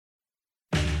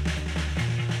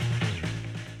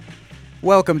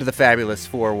Welcome to the Fabulous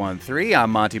 413. I'm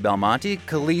Monty Belmonte.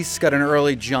 Khalees got an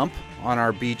early jump on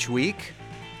our beach week.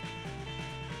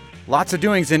 Lots of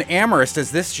doings in Amherst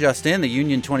as this just in. The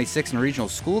Union 26 and regional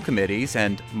school committees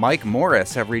and Mike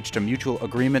Morris have reached a mutual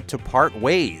agreement to part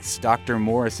ways. Dr.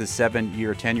 Morris's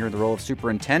 7-year tenure in the role of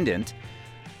superintendent.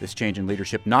 This change in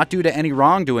leadership not due to any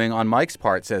wrongdoing on Mike's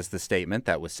part, says the statement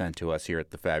that was sent to us here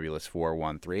at the Fabulous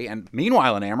 413. And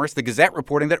meanwhile in Amherst, the Gazette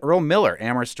reporting that Earl Miller,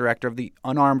 Amherst director of the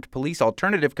Unarmed Police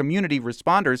Alternative Community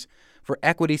Responders for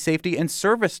Equity, Safety, and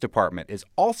Service Department, is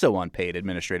also on paid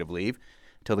administrative leave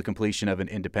until the completion of an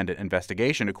independent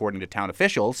investigation, according to town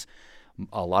officials.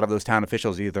 A lot of those town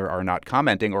officials either are not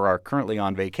commenting or are currently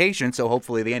on vacation, so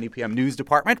hopefully the NEPM News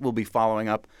Department will be following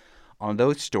up on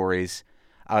those stories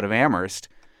out of Amherst.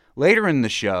 Later in the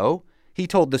show, he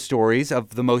told the stories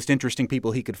of the most interesting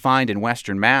people he could find in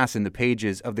Western Mass in the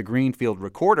pages of the Greenfield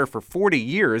Recorder for 40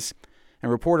 years. And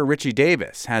reporter Richie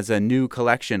Davis has a new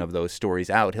collection of those stories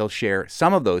out. He'll share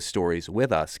some of those stories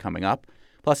with us coming up.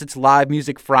 Plus, it's Live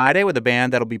Music Friday with a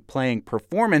band that'll be playing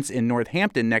Performance in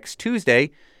Northampton next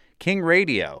Tuesday, King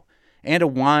Radio. And a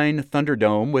wine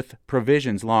Thunderdome with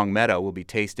Provisions Long Meadow will be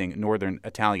tasting Northern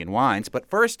Italian wines. But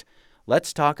first,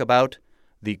 let's talk about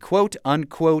the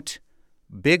quote-unquote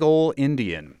Big Ol'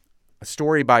 Indian, a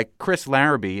story by Chris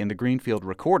Larrabee in the Greenfield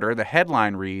Recorder. The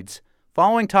headline reads,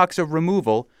 "Following talks of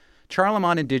removal,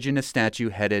 Charlemont Indigenous statue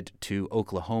headed to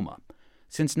Oklahoma."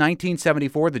 Since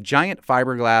 1974, the giant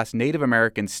fiberglass Native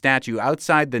American statue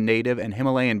outside the Native and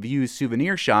Himalayan Views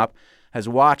souvenir shop has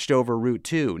watched over Route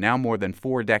 2. Now, more than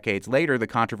 4 decades later, the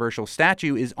controversial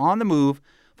statue is on the move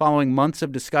following months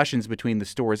of discussions between the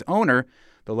store's owner,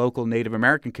 the local Native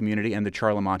American community, and the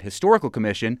Charlemont Historical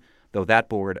Commission, though that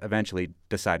board eventually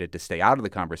decided to stay out of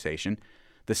the conversation.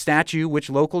 The statue, which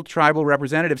local tribal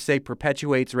representatives say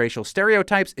perpetuates racial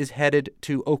stereotypes, is headed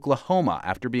to Oklahoma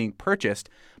after being purchased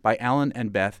by Alan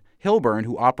and Beth Hilburn,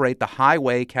 who operate the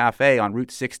Highway Cafe on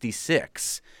Route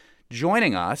 66.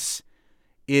 Joining us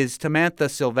is Tamantha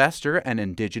Sylvester, an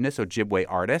Indigenous Ojibwe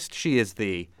artist. She is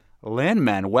the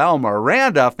Lin-Manuel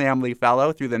Miranda Family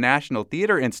Fellow through the National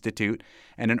Theater Institute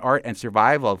and an Art and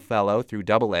Survival Fellow through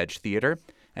Double Edge Theater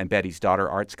and Betty's Daughter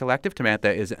Arts Collective.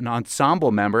 Tamantha is an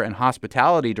ensemble member and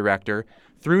hospitality director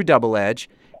through Double Edge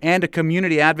and a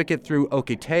community advocate through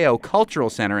Okiteo Cultural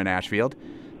Center in Ashfield.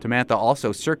 Tamantha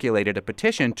also circulated a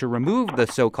petition to remove the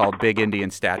so-called Big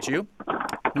Indian statue.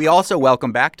 We also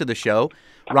welcome back to the show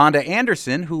Rhonda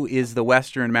Anderson, who is the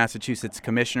Western Massachusetts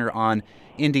Commissioner on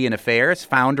Indian Affairs,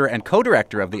 founder and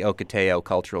co-director of the Okiteo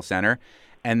Cultural Center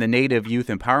and the Native Youth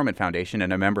Empowerment Foundation,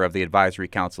 and a member of the Advisory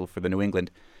Council for the New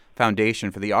England Foundation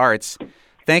for the Arts.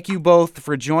 Thank you both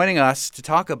for joining us to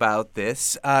talk about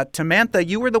this. Tamantha,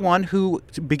 you were the one who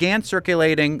began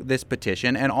circulating this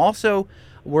petition and also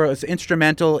was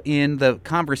instrumental in the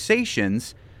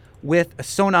conversations with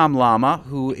Sonam Lama,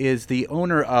 who is the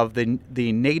owner of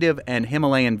the Native and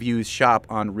Himalayan Views shop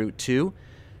on Route 2.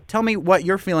 Tell me what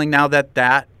you're feeling now that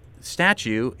that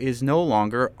statue is no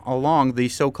longer along the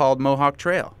so-called Mohawk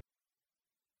Trail.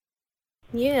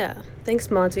 Yeah, thanks,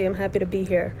 Monty. I'm happy to be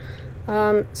here.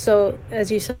 So,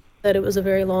 as you said, it was a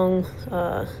very long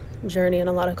journey and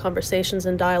a lot of conversations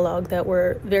and dialogue that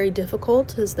were very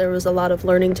difficult, as there was a lot of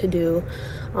learning to do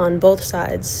on both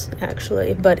sides,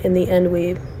 actually. But in the end,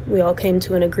 we all came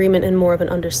to an agreement and more of an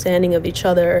understanding of each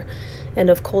other and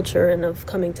of culture and of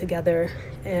coming together.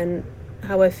 And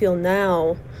how I feel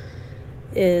now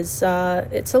is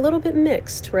it's a little bit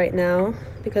mixed right now,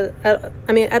 because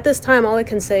I mean, at this time, all I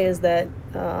can say is that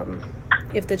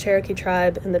if the Cherokee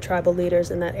tribe and the tribal leaders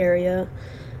in that area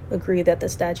agree that the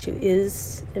statue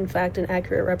is in fact an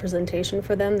accurate representation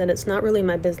for them, then it's not really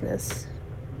my business.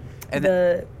 And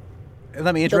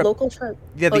let me interrupt. The local tribe.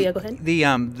 Yeah, go ahead.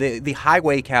 The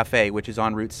Highway Cafe, which is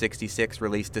on Route 66,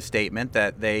 released a statement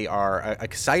that they are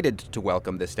excited to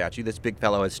welcome this statue. This big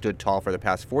fellow has stood tall for the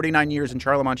past 49 years in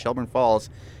Charlemont, Shelburne Falls,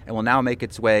 and will now make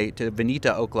its way to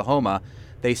Vinita, Oklahoma.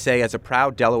 They say, as a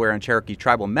proud Delaware and Cherokee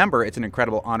tribal member, it's an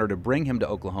incredible honor to bring him to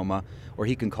Oklahoma, where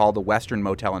he can call the Western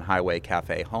Motel and Highway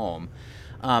Cafe home.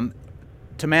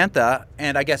 Tamantha,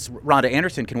 and I guess Rhonda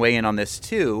Anderson can weigh in on this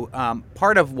too.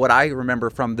 Part of what I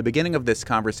remember from the beginning of this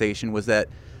conversation was that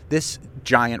this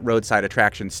giant roadside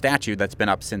attraction statue that's been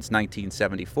up since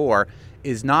 1974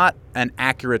 is not an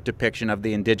accurate depiction of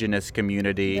the indigenous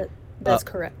community. That's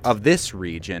correct. Of this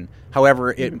region.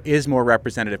 However, it is more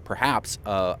representative, perhaps,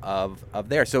 of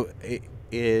there. So,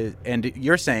 and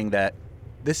you're saying that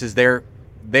this is their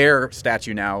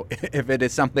statue now. If it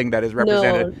is something that is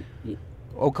represented. No.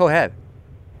 Oh, go ahead.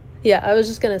 Yeah, I was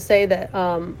just going to say that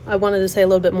I wanted to say a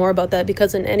little bit more about that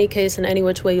because, in any case, in any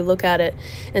which way you look at it,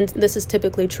 and this is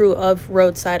typically true of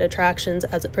roadside attractions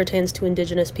as it pertains to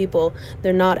indigenous people,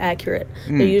 they're not accurate.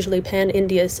 They're usually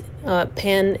pan-indigenous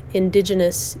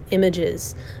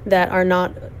images that are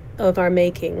not of our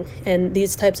making. And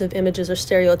these types of images are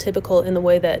stereotypical in the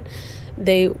way that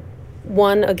they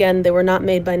one, again, they were not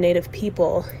made by Native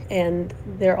people, and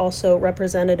they're also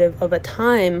representative of a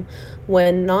time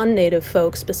when non-Native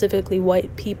folks, specifically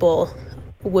white people,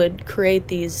 would create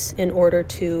these in order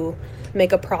to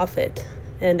make a profit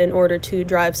and in order to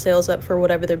drive sales up for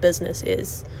whatever their business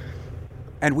is,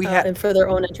 And we had and for their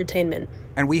own entertainment.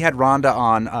 And we had Rhonda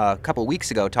on a couple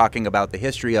weeks ago talking about the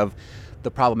history of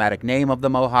the problematic name of the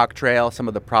Mohawk Trail, some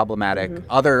of the problematic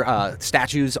other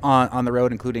statues on the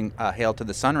road, including Hail to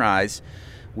the Sunrise,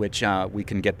 which we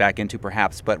can get back into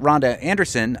perhaps. But Rhonda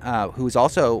Anderson, who is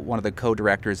also one of the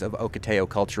co-directors of Ocotillo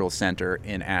Cultural Center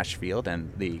in Ashfield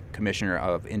and the Commissioner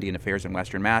of Indian Affairs in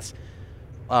Western Mass,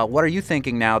 what are you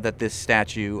thinking now that this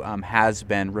statue has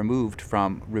been removed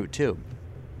from Route 2?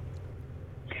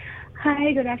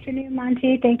 Hi, good afternoon,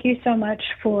 Monty. Thank you so much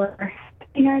for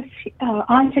having us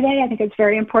on today. I think it's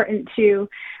very important to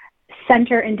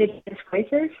center Indigenous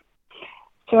voices.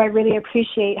 So I really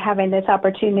appreciate having this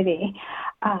opportunity.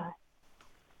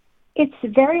 It's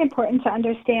very important to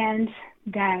understand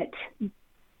that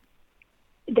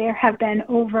there have been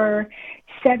over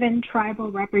 7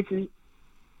 tribal representatives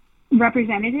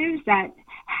that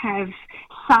have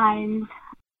signed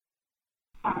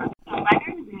a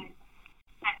letter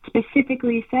that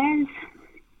specifically says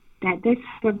that this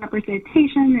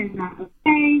representation is not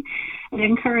okay. It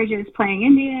encourages playing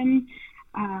Indian.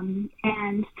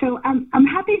 And so I'm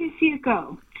happy to see it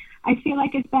go. I feel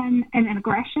like it's been an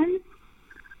aggression.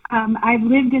 I've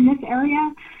lived in this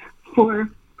area for,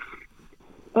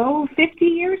 50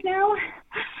 years now.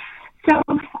 So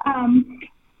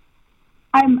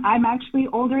I'm actually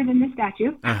older than the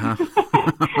statue.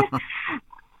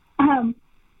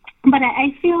 But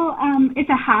I feel it's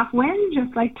a half win,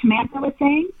 just like Tamantha was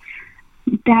saying,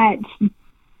 that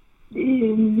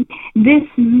this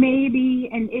may be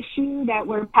an issue that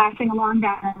we're passing along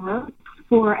down the road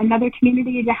for another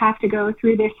community to have to go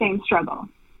through this same struggle.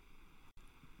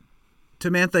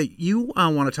 Tamantha, you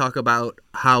want to talk about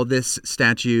how this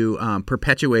statue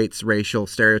perpetuates racial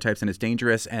stereotypes and is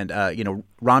dangerous. And,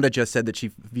 Rhonda just said that she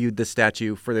viewed this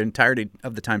statue for the entirety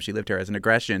of the time she lived here as an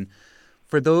aggression.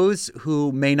 For those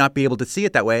who may not be able to see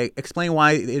it that way, explain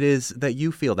why it is that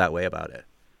you feel that way about it.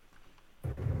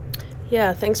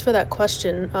 Yeah, thanks for that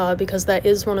question, because that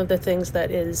is one of the things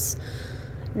that is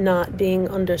not being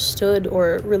understood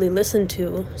or really listened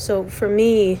to. So for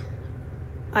me,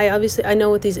 I know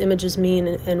what these images mean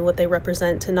and what they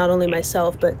represent to not only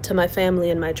myself, but to my family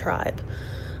and my tribe.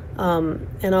 And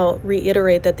I'll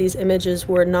reiterate that these images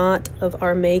were not of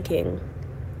our making.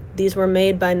 These were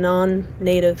made by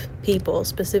non-Native people,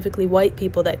 specifically white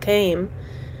people that came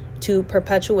to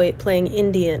perpetuate playing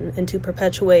Indian and to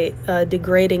perpetuate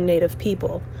degrading Native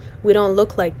people. We don't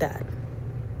look like that.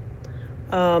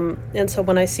 And so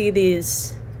when I see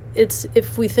these,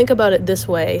 if we think about it this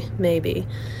way, maybe,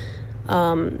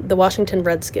 the Washington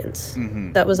Redskins,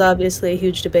 that was obviously a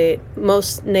huge debate.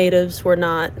 Most Natives were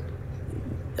not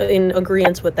in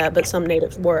agreement with that, but some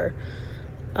Natives were.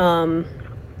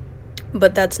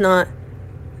 But it's not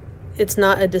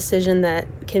a decision that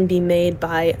can be made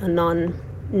by a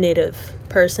non-Native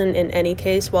person in any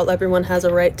case. While everyone has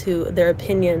a right to their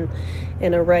opinion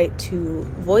and a right to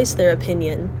voice their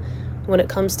opinion, when it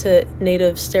comes to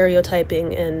Native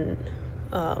stereotyping and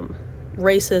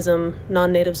racism,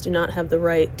 non-Natives do not have the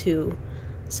right to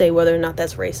say whether or not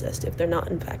that's racist if they're not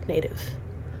in fact Native.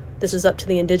 This is up to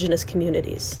the indigenous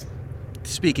communities.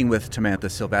 Speaking with Tamantha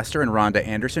Sylvester and Rhonda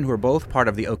Anderson, who are both part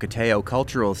of the Ocotillo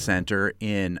Cultural Center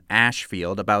in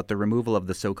Ashfield, about the removal of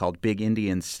the so-called Big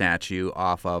Indian statue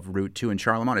off of Route 2 in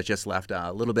Charlemont. It just left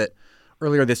a little bit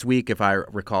earlier this week, if I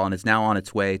recall, and is now on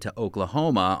its way to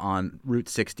Oklahoma on Route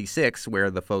 66,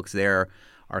 where the folks there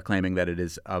are claiming that it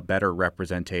is a better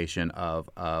representation of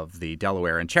the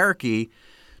Delaware and Cherokee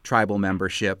tribal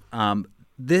membership.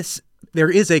 There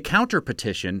is a counter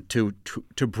petition to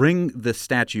bring the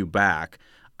statue back.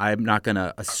 I'm not going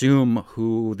to assume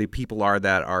who the people are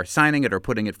that are signing it or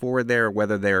putting it forward there,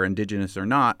 whether they're indigenous or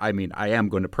not. I mean, I am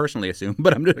going to personally assume,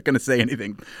 but I'm not going to say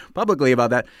anything publicly about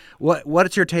that.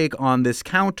 What's your take on this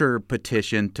counter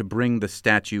petition to bring the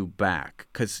statue back?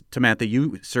 Because, Tamantha,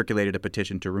 you circulated a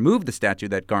petition to remove the statue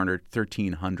that garnered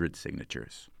 1,300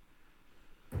 signatures.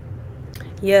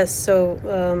 Yes, so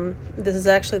this is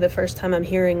actually the first time I'm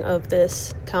hearing of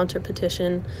this counter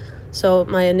petition. So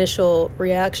my initial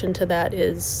reaction to that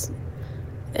is,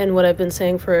 and what I've been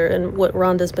saying and what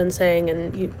Rhonda's been saying,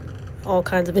 and all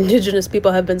kinds of indigenous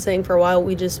people have been saying for a while,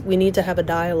 we need to have a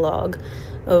dialogue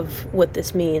of what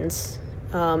this means.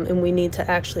 And we need to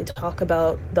actually talk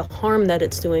about the harm that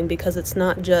it's doing, because it's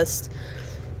not just,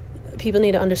 people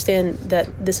need to understand that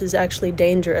this is actually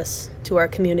dangerous to our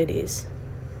communities.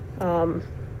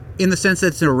 In the sense that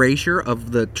it's an erasure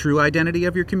of the true identity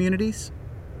of your communities?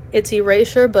 It's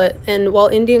erasure, and while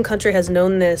Indian country has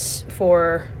known this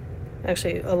for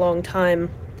actually a long time,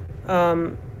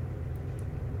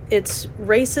 it's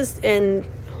racist. And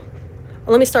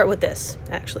let me start with this,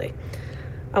 actually.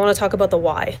 I want to talk about the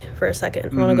why for a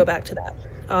second. I want to go back to that.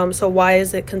 So why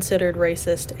is it considered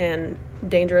racist and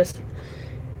dangerous?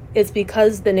 It's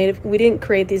because we didn't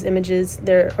create these images.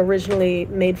 They're originally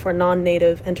made for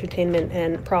non-native entertainment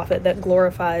and profit that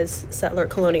glorifies settler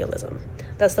colonialism.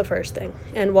 That's the first thing.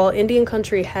 And while Indian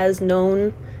country has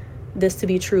known this to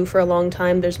be true for a long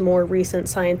time, there's more recent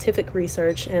scientific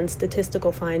research and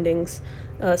statistical findings,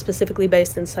 specifically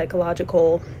based in the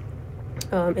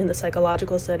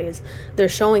psychological studies. They're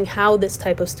showing how this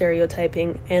type of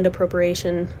stereotyping and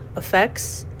appropriation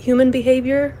affects human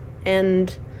behavior,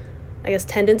 and I guess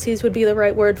tendencies would be the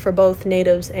right word, for both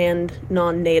natives and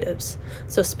non-natives.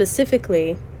 So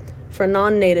specifically for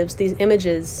non-natives, these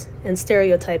images and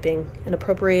stereotyping and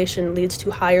appropriation leads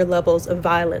to higher levels of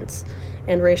violence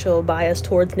and racial bias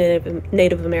towards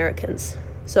Native Americans.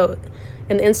 So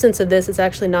in the instance of this, it's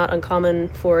actually not uncommon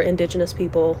for indigenous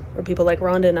people or people like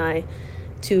Rhonda and I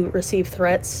to receive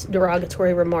threats,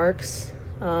 derogatory remarks,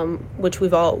 which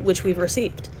we've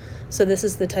received. So this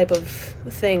is the type of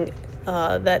thing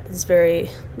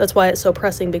that's why it's so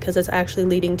pressing, because it's actually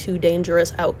leading to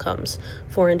dangerous outcomes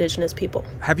for indigenous people.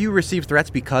 Have you received threats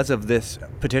because of this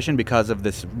petition, because of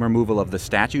this removal of the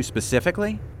statue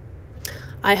specifically?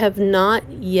 I have not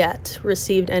yet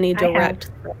received any direct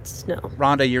threats, no.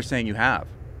 Rhonda, you're saying you have?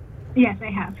 Yes,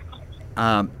 I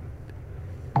have.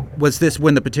 Was this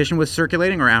when the petition was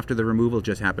circulating or after the removal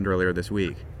just happened earlier this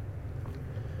week?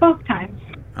 Both times.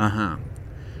 Uh-huh.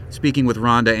 Speaking with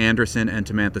Rhonda Anderson and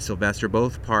Tamantha Sylvester,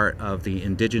 both part of the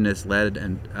Indigenous-led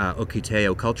and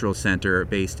Okiteo Cultural Center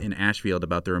based in Ashfield,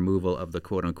 about the removal of the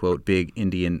quote-unquote big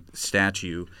Indian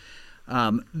statue.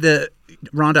 Rhonda,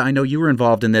 I know you were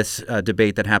involved in this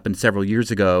debate that happened several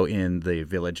years ago in the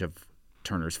village of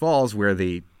Turner's Falls, where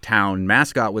the town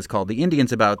mascot was called the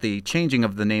Indians, about the changing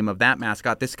of the name of that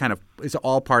mascot. This kind of is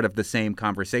all part of the same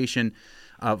conversation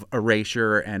of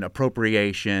erasure and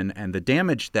appropriation and the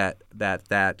damage that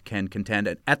can contend.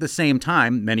 And at the same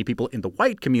time, many people in the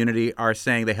white community are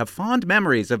saying they have fond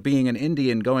memories of being an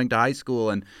Indian, going to high school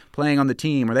and playing on the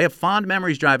team, or they have fond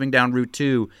memories driving down Route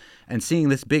 2 and seeing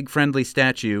this big friendly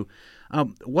statue.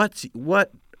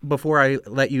 Before I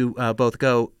let you both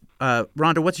go,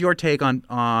 Rhonda, what's your take on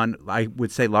I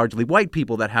would say largely white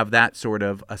people that have that sort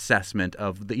of assessment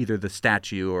of either the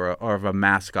statue or of a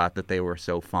mascot that they were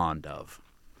so fond of?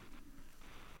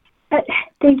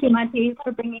 Thank you, Monty,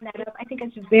 for bringing that up. I think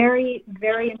it's very,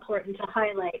 very important to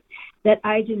highlight that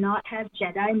I do not have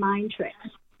Jedi mind tricks.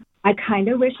 I kind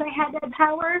of wish I had that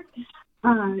power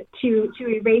to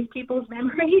erase people's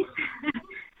memories,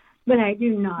 but I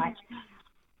do not.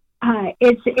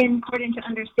 It's important to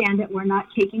understand that we're not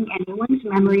taking anyone's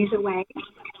memories away,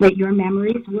 that your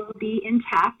memories will be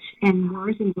intact and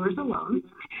yours alone.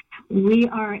 We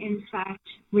are, in fact,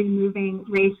 removing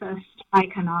racist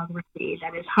iconography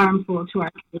that is harmful to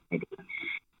our community,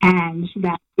 and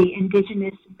that the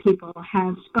indigenous people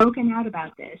have spoken out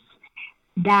about this.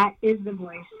 That is the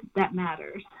voice that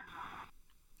matters.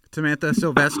 Tamantha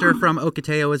Sylvester from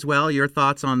Okiteo as well. Your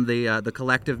thoughts on the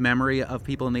collective memory of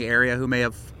people in the area who may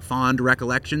have fond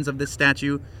recollections of this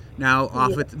statue now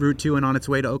off at Route 2 and on its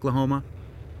way to Oklahoma?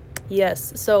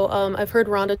 Yes. So I've heard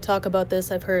Rhonda talk about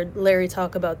this. I've heard Larry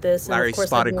talk about this. Larry and of course,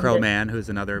 Spotted Crow Man, who's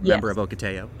another member of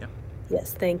Okiteo. Yeah.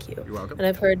 Yes, thank you. You're welcome. And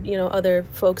I've heard, other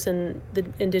folks in the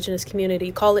indigenous community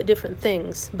call it different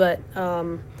things, but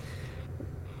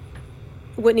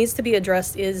what needs to be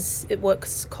addressed is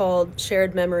what's called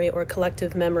shared memory or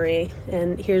collective memory.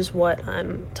 And here's what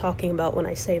I'm talking about when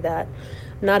I say that.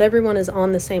 Not everyone is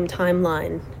on the same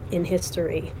timeline in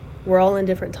history. We're all in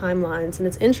different timelines. And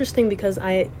it's interesting because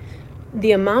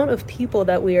the amount of people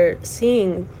that we are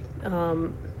seeing,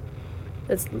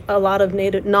 it's a lot of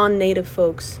non-native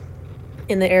folks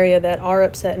in the area that are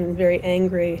upset and very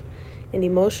angry and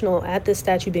emotional at this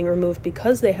statue being removed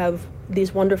because they have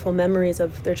these wonderful memories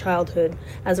of their childhood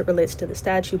as it relates to the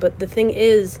statue. But the thing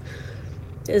is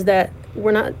that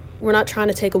we're not trying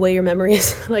to take away your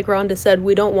memories. Like Rhonda said,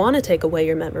 we don't want to take away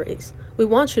your memories. We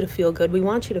want you to feel good. We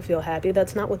want you to feel happy.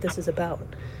 That's not what this is about.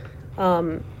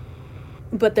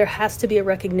 But there has to be a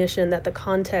recognition that the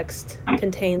context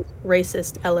contains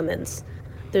racist elements.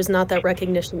 There's not that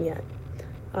recognition yet.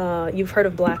 You've heard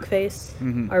of blackface.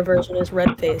 Our version is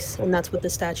redface, and that's what the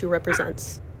statue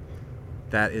represents.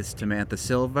 That is Samantha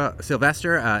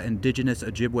Sylvester, indigenous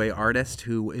Ojibwe artist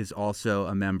who is also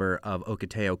a member of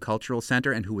Okateo Cultural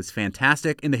Center and who was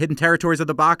fantastic in the Hidden Territories of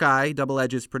the Bacchae, Double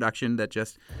Edges production that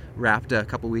just wrapped a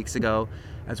couple weeks ago,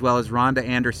 as well as Rhonda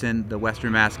Anderson, the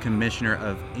Western Mass Commissioner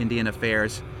of Indian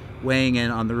Affairs, weighing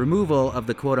in on the removal of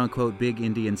the quote-unquote big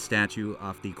Indian statue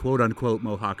off the quote-unquote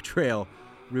Mohawk Trail,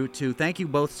 Route 2. Thank you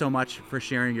both so much for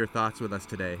sharing your thoughts with us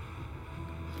today.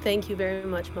 Thank you very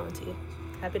much, Monty.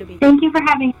 Happy to be here. Thank you for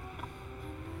having me.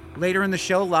 Later in the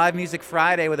show, Live Music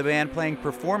Friday with a band playing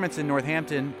Performance in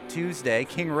Northampton. Tuesday,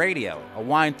 King Radio, a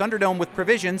wine Thunderdome with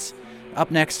provisions.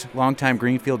 Up next, longtime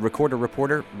Greenfield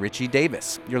reporter Richie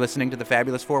Davis. You're listening to the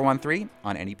Fabulous 413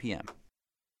 on NEPM.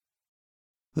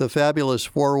 The Fabulous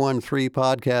 413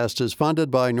 podcast is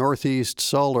funded by Northeast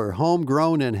Solar,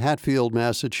 homegrown in Hatfield,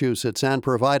 Massachusetts, and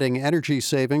providing energy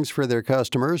savings for their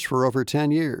customers for over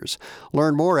 10 years.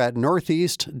 Learn more at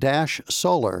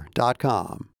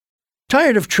northeast-solar.com.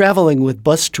 Tired of traveling with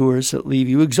bus tours that leave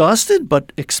you exhausted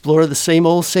but explore the same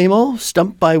old,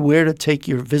 stumped by where to take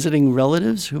your visiting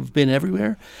relatives who've been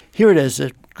everywhere? Here it is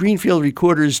at Greenfield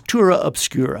Recorder's Tura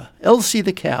Obscura. Elsie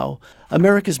the cow,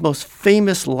 America's most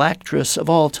famous lactress of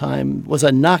all time, was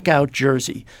a knockout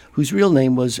Jersey, whose real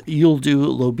name was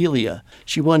Yuldu Lobelia.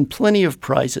 She won plenty of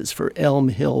prizes for Elm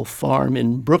Hill Farm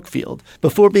in Brookfield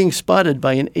before being spotted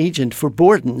by an agent for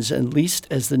Borden's and leased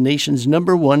as the nation's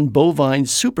 #1 bovine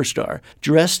superstar,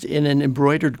 dressed in an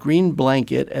embroidered green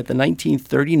blanket at the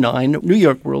 1939 New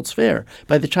York World's Fair.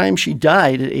 By the time she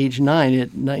died at age 9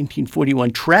 at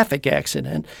 1941 traffic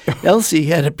accident, Elsie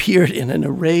had appeared in an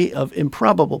array of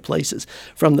improbable places,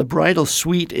 from the bridal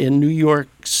suite in New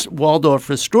York's Waldorf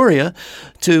Astoria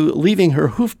to leaving her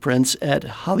hoofprints at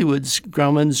Hollywood's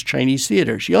Grauman's Chinese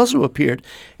Theater. She also appeared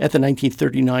at the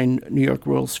 1939 New York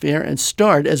World's Fair and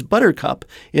starred as Buttercup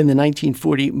in the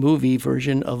 1940 movie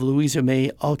version of Louisa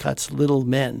May Alcott's Little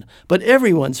Men. But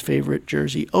everyone's favorite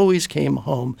Jersey always came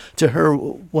home to her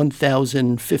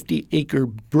 1,050-acre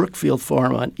Brookfield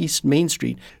farm on East Main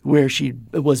Street, where she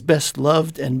was best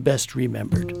loved and best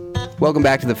remembered. Welcome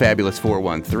back to the Fabulous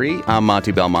 413. I'm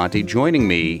Monty Belmonte. Joining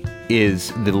me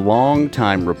is the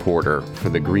longtime reporter for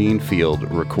the Greenfield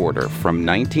Recorder from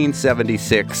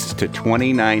 1976 to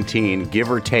 2019,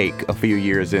 give or take a few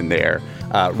years in there,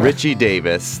 Richie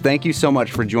Davis. Thank you so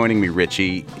much for joining me,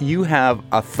 Richie. You have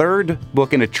a third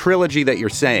book in a trilogy that you're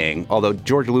saying, although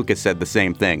George Lucas said the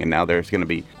same thing, and now there's going to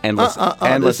be endless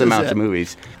amounts of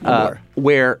movies,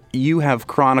 where you have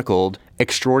chronicled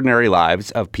extraordinary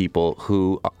lives of people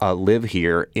who live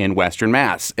here in Western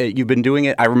Mass. You've been doing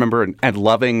it, I remember, and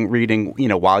loving reading,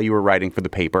 while you were writing for the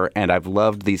paper, and I've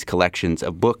loved these collections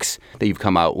of books that you've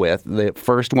come out with. The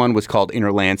first one was called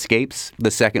Inner Landscapes, the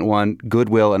second one,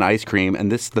 Goodwill and Ice Cream,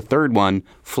 and the third one,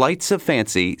 Flights of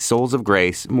Fancy, Souls of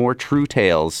Grace, More True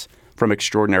Tales from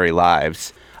Extraordinary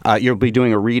Lives. You'll be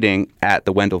doing a reading at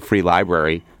the Wendell Free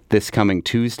Library this coming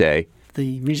Tuesday.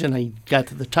 The reason I got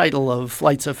to the title of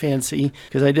Flights of Fancy,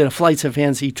 because I did a Flights of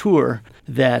Fancy tour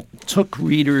that took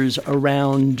readers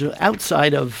around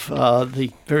outside of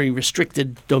the very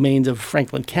restricted domains of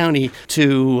Franklin County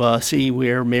to see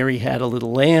where Mary Had a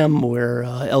Little Lamb, where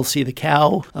Elsie the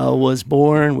cow was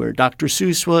born, where Dr.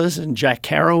 Seuss was, and Jack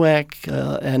Kerouac,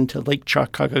 and to Lake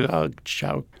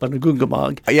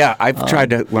Chaukanaguggamog. Yeah, I've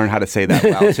tried to learn how to say that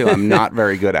well, too. I'm not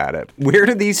very good at it. Where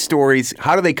do these stories,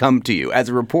 how do they come to you? As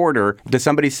a reporter, does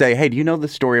somebody say, hey, do you know the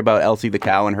story about Elsie the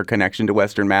cow and her connection to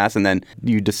Western Mass? And then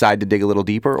you decide to dig a little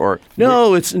deeper? Or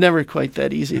no, it's never quite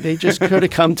that easy. They just could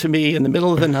have come to me in the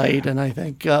middle of the night, and I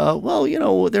think,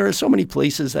 there are so many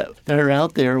places that are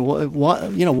out there.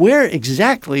 Where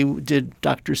exactly did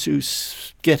Dr.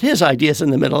 Seuss get his ideas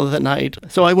in the middle of the night?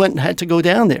 So I went and had to go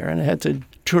down there, and I had to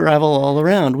travel all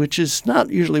around, which is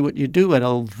not usually what you do at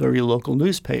a very local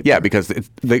newspaper. Yeah, because it's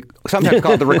sometimes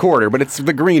called the Recorder, but it's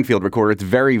the Greenfield Recorder. It's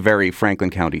very, very Franklin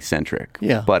County centric.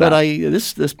 Yeah, but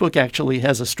this book actually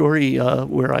has a story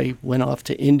where I went off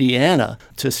to Indiana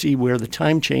to see where the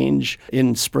time change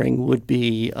in spring would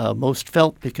be most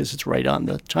felt, because it's right on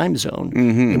the time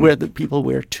zone, where the people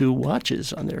wear 2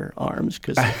 watches on their arms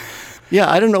because. Yeah,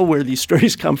 I don't know where these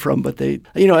stories come from, but they,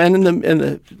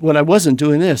 and when I wasn't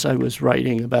doing this, I was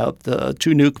writing about the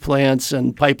 2 nuke plants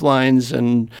and pipelines,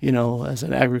 and as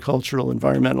an agricultural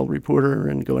environmental reporter,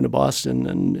 and going to Boston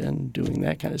and doing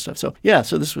that kind of stuff. So yeah,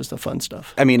 so this was the fun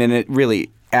stuff. I mean, and it really,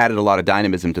 added a lot of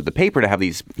dynamism to the paper to have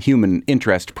these human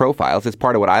interest profiles. It's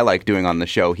part of what I like doing on the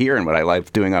show here and what I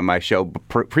like doing on my show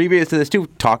previous to this too,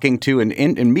 talking to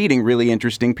and meeting really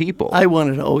interesting people. I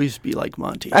wanted to always be like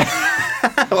Monty.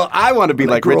 Well, I want to be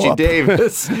like Richie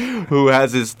Davis, who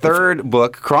has his third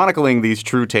book chronicling these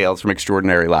true tales from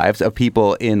extraordinary lives of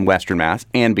people in Western Mass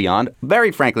and beyond.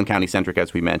 Very Franklin County centric,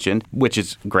 as we mentioned, which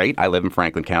is great. I live in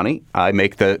Franklin County. I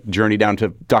make the journey down to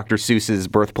Dr. Seuss's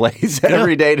birthplace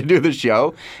every day to do the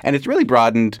show. And it's really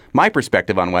broadened my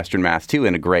perspective on Western Mass, too,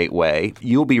 in a great way.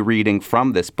 You'll be reading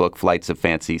from this book, Flights of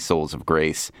Fancy Souls of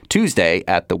Grace, Tuesday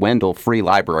at the Wendell Free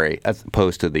Library, as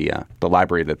opposed to the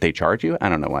library that they charge you. I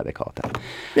don't know why they call it that.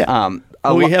 Yeah.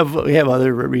 We have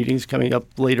other readings coming up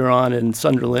later on in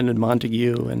Sunderland and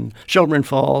Montague and Shelburne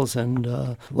Falls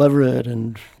and Leverett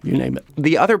and you name it.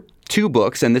 The other two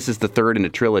books, and this is the third in a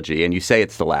trilogy, and you say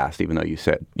it's the last, even though you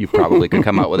said you probably could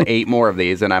come out with 8 more of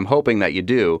these, and I'm hoping that you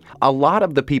do. A lot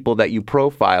of the people that you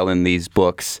profile in these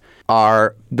books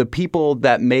are the people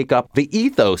that make up the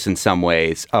ethos in some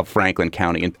ways of Franklin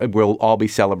County. And we'll all be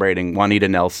celebrating Juanita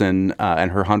Nelson and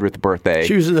her 100th birthday.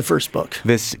 She was in the first book.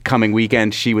 This coming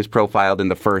weekend, she was profiled in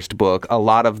the first book. A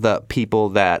lot of the people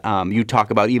that you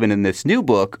talk about, even in this new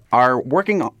book, are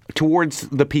working towards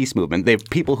the peace movement. They've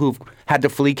people who've had to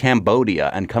flee Cambodia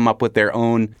and come up with their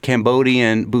own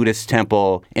Cambodian Buddhist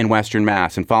temple in Western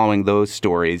Mass and following those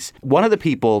stories. One of the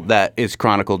people that is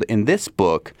chronicled in this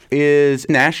book is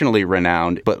nationally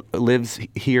renowned, but lives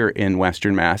here in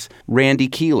Western Mass, Randy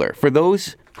Keeler. For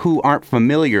those who aren't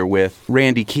familiar with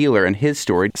Randy Keeler and his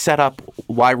story, set up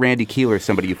why Randy Keeler is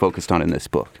somebody you focused on in this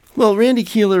book. Well, Randy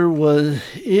Keeler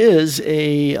is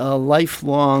a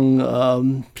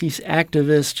lifelong peace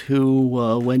activist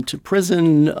who went to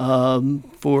prison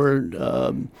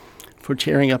for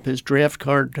tearing up his draft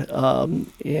card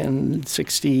in late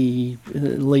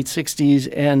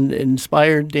 60s and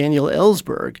inspired Daniel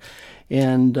Ellsberg.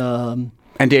 And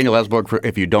Daniel Ellsberg,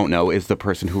 if you don't know, is the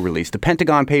person who released the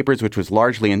Pentagon Papers, which was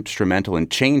largely instrumental in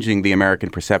changing the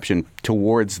American perception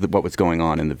towards what was going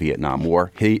on in the Vietnam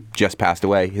War. He just passed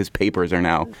away. His papers are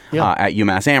now at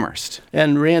UMass Amherst.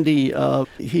 And Randy,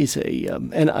 he's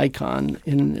an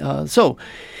icon. So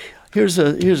here's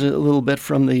a little bit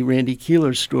from the Randy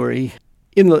Keeler story.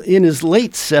 In his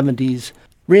late 70s,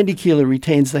 Randy Keeler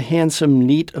retains the handsome,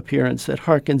 neat appearance that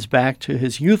harkens back to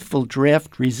his youthful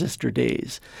draft resistor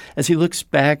days. As he looks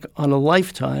back on a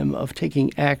lifetime of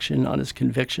taking action on his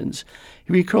convictions,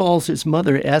 he recalls his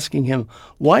mother asking him,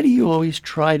 "Why do you always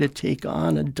try to take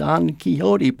on a Don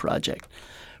Quixote project?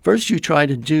 First you try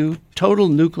to do total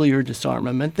nuclear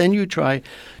disarmament, then you try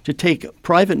to take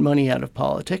private money out of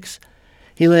politics."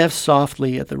 He laughs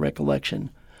softly at the recollection.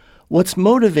 "What's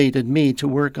motivated me to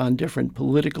work on different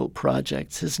political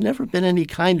projects has never been any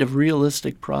kind of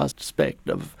realistic prospect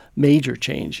of major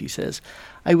change," he says.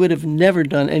 "I would have never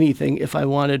done anything if I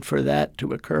wanted for that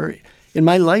to occur. In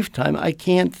my lifetime, I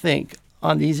can't think,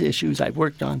 on these issues I've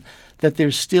worked on, that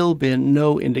there's still been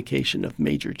no indication of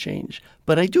major change.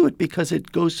 But I do it because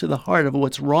it goes to the heart of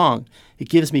what's wrong. It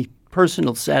gives me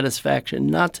personal satisfaction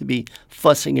not to be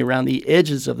fussing around the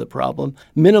edges of the problem,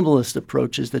 minimalist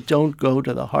approaches that don't go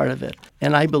to the heart of it.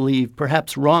 And I believe,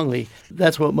 perhaps wrongly,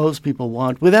 that's what most people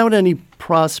want, without any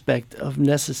prospect of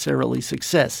necessarily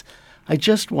success. I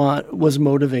just was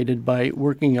motivated by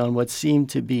working on what seemed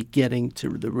to be getting to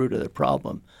the root of the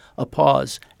problem." A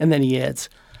pause, and then he adds,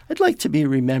 "I'd like to be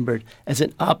remembered as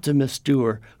an optimist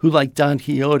doer who, like Don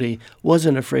Quixote,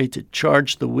 wasn't afraid to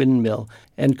charge the windmill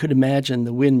and could imagine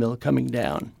the windmill coming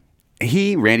down."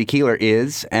 Randy Keeler,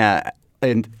 is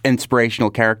an inspirational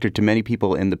character to many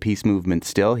people in the peace movement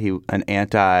still. An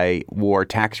anti-war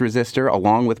tax resistor,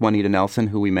 along with Juanita Nelson,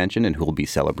 who we mentioned, and who will be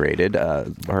celebrated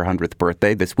her 100th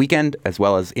birthday this weekend, as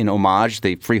well as in homage,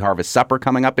 the Free Harvest Supper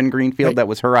coming up in Greenfield. Right. That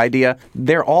was her idea.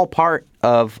 They're all part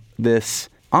of this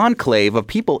enclave of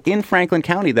people in Franklin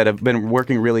County that have been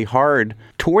working really hard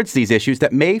towards these issues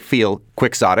that may feel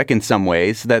quixotic in some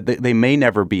ways, that they may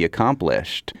never be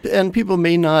accomplished. And people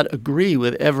may not agree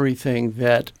with everything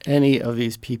that any of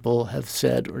these people have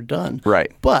said or done.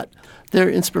 Right. But they're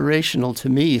inspirational to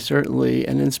me, certainly,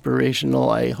 and inspirational,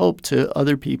 I hope, to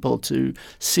other people to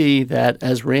see that,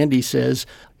 as Randy says,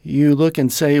 you look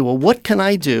and say, well, what can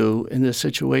I do in this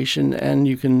situation? And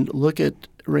you can look at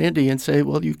Randy and say,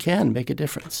 well, you can make a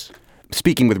difference.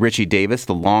 Speaking with Richie Davis,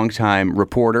 the longtime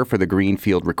reporter for the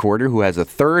Greenfield Recorder, who has a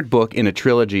third book in a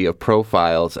trilogy of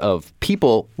profiles of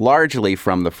people largely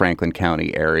from the Franklin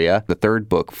County area. The third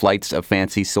book, Flights of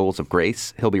Fancy Souls of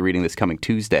Grace. He'll be reading this coming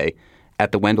Tuesday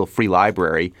at the Wendell Free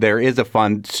Library. There is a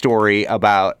fun story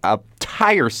about a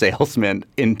tire salesman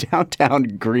in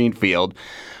downtown Greenfield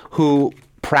who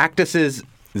practices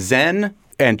Zen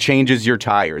and changes your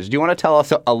tires. Do you want to tell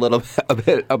us a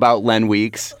bit about Len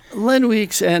Weeks? Len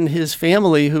Weeks and his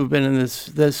family, who've been in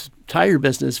this tire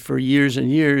business for years and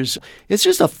years. It's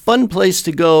just a fun place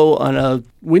to go on a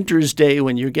winter's day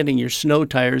when you're getting your snow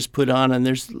tires put on, and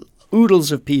there's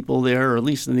oodles of people there, or at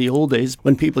least in the old days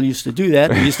when people used to do that.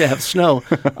 We used to have snow.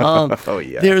 Oh,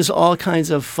 yeah. There's all kinds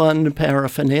of fun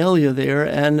paraphernalia there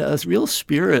and a real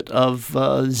spirit of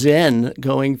Zen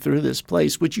going through this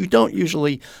place, which you don't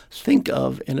usually think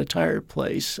of in a tire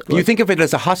place. You think of it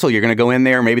as a hustle. You're going to go in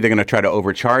there. Maybe they're going to try to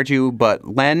overcharge you,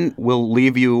 but Len will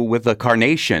leave you with a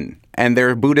carnation. And there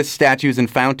are Buddhist statues and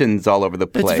fountains all over the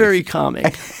place. It's very calming.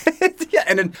 Yeah,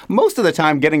 and then most of the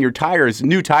time, getting your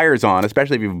new tires on,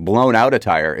 especially if you've blown out a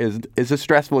tire, is a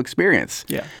stressful experience.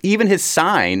 Yeah. Even his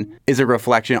sign is a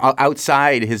reflection.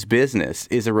 Outside his business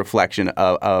is a reflection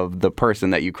of the person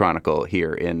that you chronicle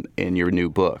here in your new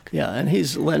book. Yeah,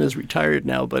 and Len is retired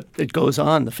now, but it goes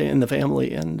on in the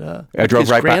family, and his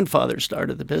grandfather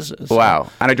started the business. Wow.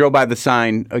 And I drove by the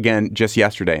sign again just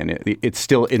yesterday, and it's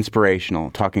still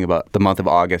inspirational, talking about the month of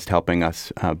August helping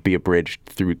us be a bridge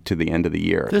through to the end of the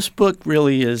year. This book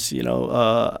really is,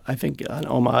 I think an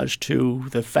homage to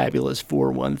the fabulous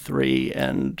 413,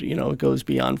 and, it goes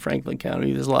beyond Franklin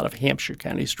County. There's a lot of Hampshire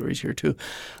County stories here, too.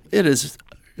 It is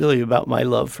really about my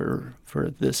love for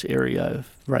this area,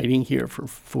 writing here for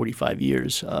 45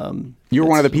 years. You were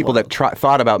one of the people that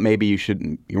thought about maybe you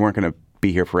weren't going to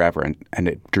be here forever, and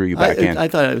it drew you back in. I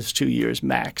thought it was 2 years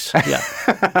max. Yeah.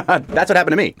 That's what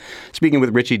happened to me. Speaking with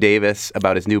Richie Davis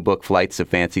about his new book, Flights of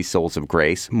Fancy Souls of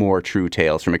Grace, More True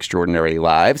Tales from Extraordinary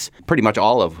Lives, pretty much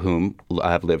all of whom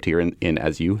have lived here in,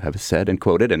 as you have said and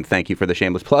quoted, and thank you for the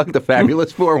shameless plug, the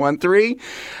fabulous 413.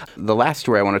 The last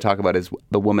story I want to talk about is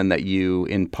the woman that you,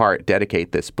 in part,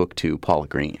 dedicate this book to, Paula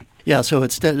Green. Yeah, so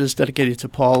it's dedicated to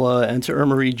Paula and to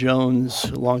Irma Marie Jones,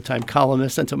 a longtime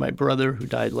columnist, and to my brother who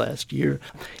died last year.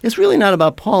 It's really not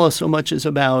about Paula so much as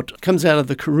comes out of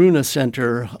the Karuna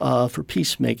Center for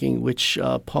Peacemaking, which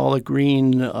Paula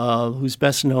Green, who's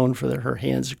best known for her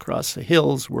Hands Across the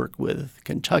Hills work with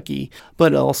Kentucky,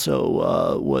 but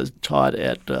also was taught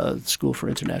at School for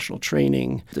International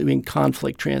Training, doing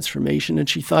conflict transformation. And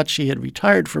she thought she had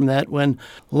retired from that when,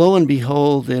 lo and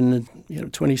behold, in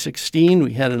 2016,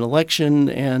 we had an election,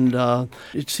 and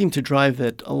it seemed to drive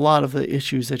that a lot of the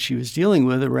issues that she was dealing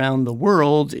with around the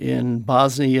world, in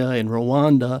Bosnia, in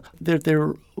Rwanda,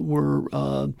 there were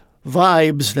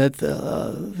vibes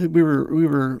that we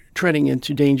were treading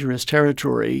into dangerous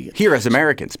territory. Here as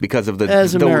Americans, because of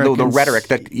the rhetoric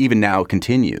that even now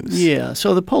continues. Yeah,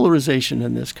 so the polarization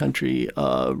in this country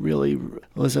really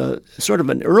was a sort of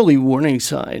an early warning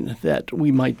sign that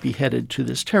we might be headed to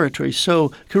this territory. So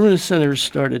Karuna Center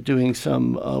started doing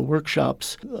some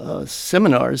workshops,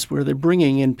 seminars, where they're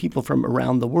bringing in people from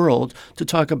around the world to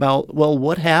talk about, well,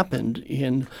 what happened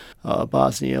in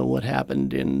Bosnia, what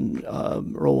happened in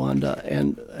Rwanda,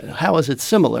 and how is it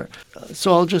similar?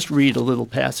 So I'll just read a little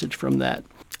passage from that.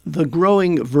 The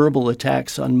growing verbal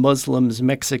attacks on Muslims,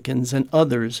 Mexicans, and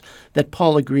others that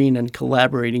Paula Green and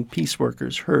collaborating peace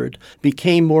workers heard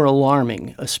became more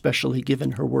alarming, especially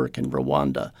given her work in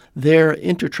Rwanda. There,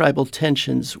 intertribal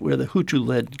tensions, where the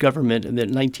Hutu-led government in the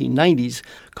 1990s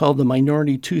called the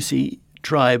minority Tutsi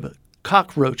tribe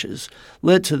cockroaches,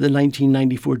 led to the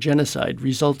 1994 genocide,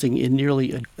 resulting in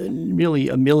nearly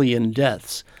a million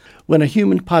deaths. When a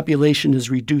human population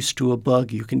is reduced to a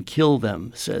bug, you can kill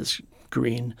them, says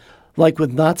Green. Like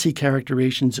with Nazi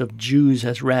characterizations of Jews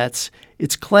as rats,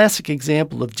 it's a classic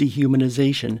example of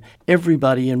dehumanization.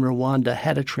 Everybody in Rwanda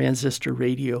had a transistor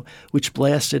radio which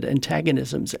blasted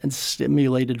antagonisms and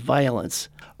stimulated violence.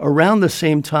 Around the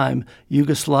same time,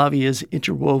 Yugoslavia's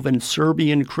interwoven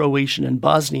Serbian, Croatian, and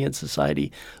Bosnian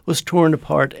society was torn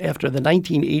apart after the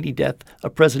 1980 death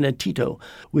of President Tito,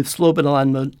 with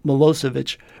Slobodan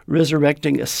Milosevic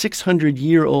resurrecting a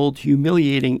 600-year-old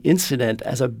humiliating incident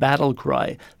as a battle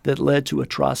cry that led to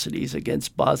atrocities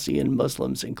against Bosnian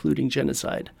Muslims, including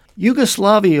genocide.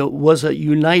 Yugoslavia was a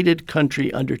united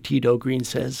country under Tito, Green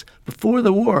says. Before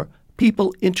the war,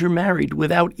 people intermarried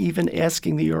without even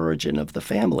asking the origin of the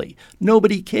family.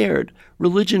 Nobody cared.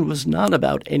 Religion was not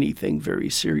about anything very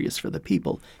serious for the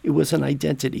people. It was an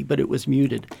identity, but it was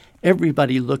muted.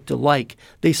 Everybody looked alike.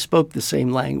 They spoke the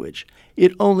same language.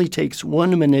 It only takes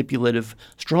one manipulative,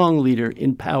 strong leader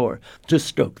in power to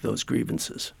stoke those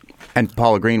grievances. And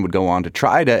Paula Green would go on to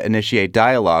try to initiate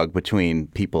dialogue between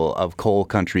people of coal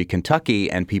country Kentucky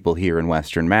and people here in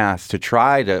Western Mass to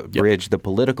try to bridge the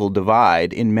political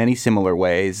divide in many similar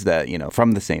ways that,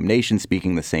 from the same nation,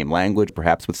 speaking the same language,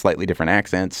 perhaps with slightly different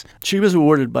accents. She was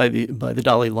awarded by the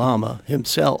Dalai Lama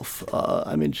himself.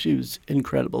 She was an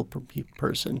incredible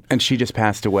person. And she just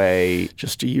passed away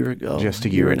just a year ago. Just a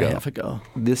year and a half ago.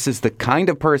 This is the kind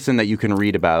of person that you can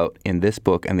read about in this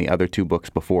book and the other 2 books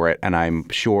before it, and I'm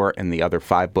sure in the other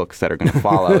 5 books that are going to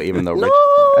follow, even though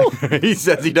he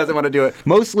says he doesn't want to do it.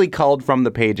 Mostly culled from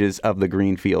the pages of the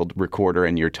Greenfield Recorder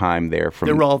and your time there from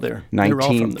They're all there.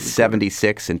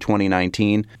 1976 and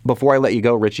 2019. Before I let you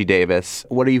go, Richie Davis,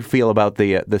 what do you feel about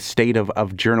the state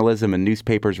of journalism and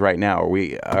newspapers right now?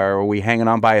 Are we hanging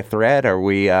on by a thread? Are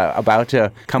we about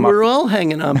to come up? We're all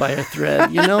hanging on by a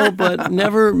thread, but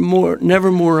never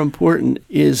more important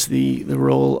is the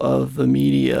role of the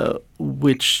media,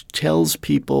 which tells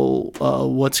people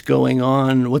what's going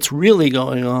on, what's really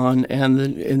going on, and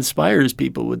inspires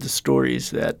people with the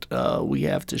stories that we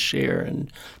have to share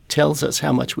and tells us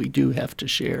how much we do have to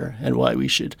share and why we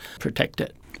should protect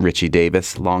it. Richie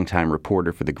Davis, longtime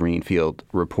reporter for the Greenfield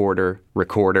Recorder.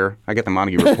 I get the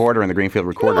Montague Reporter and the Greenfield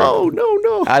Recorder.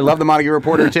 No. I love the Montague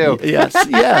Reporter, too. Yes.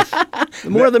 The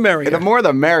more the merrier. The more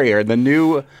the merrier. The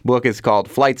new book is called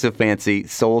Flights of Fancy,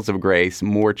 Souls of Grace,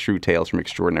 More True Tales from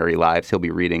Extraordinary Lives. He'll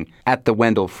be reading at the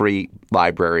Wendell Free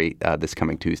Library this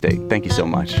coming Tuesday. Thank you so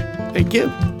much. Thank you.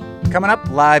 Coming up,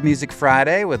 Live Music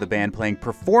Friday with a band playing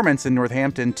Performance in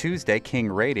Northampton Tuesday, King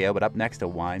Radio. But up next, a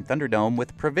Wine Thunderdome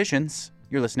with Provisions.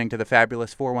 You're listening to the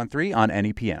Fabulous 413 on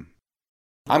NEPM.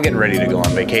 I'm getting ready to go on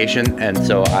vacation, and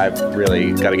so I've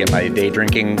really got to get my day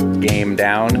drinking game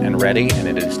down and ready, and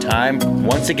it is time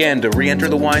once again to re-enter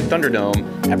the Wine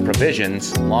Thunderdome at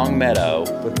Provisions, Long Meadow,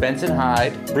 with Benson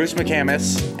Hyde, Bruce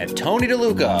McCamus, and Tony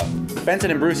DeLuca.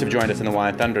 Benson and Bruce have joined us in the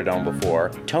Wine Thunderdome before.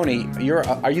 Tony,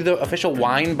 are you the official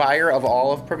wine buyer of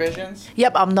all of Provisions?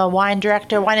 Yep, I'm the wine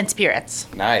director, Wine and Spirits.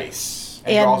 Nice.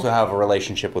 And you also have a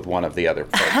relationship with one of the other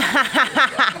folks.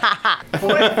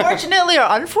 Fortunately or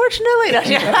unfortunately?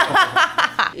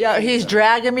 Yeah, he's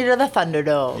dragging me to the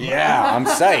Thunderdome. Yeah, I'm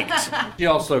psyched. He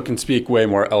also can speak way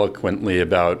more eloquently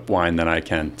about wine than I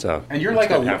can, so and you're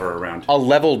like have her around. A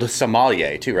leveled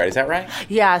sommelier too, right? Is that right?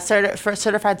 Yeah,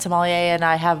 certified sommelier, and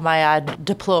I have my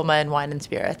diploma in wine and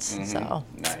spirits. Mm-hmm. So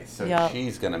nice. So yep.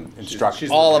 She's gonna instruct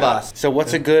all of us. So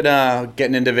what's a good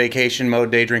getting into vacation mode,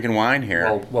 day drinking wine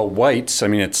here? Well, whites. I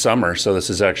mean, it's summer, so this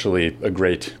is actually a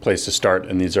great place to start.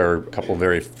 And these are a couple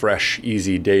very fresh,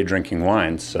 easy day drinking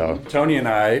wines. So Tony and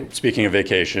I, speaking of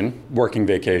vacation, working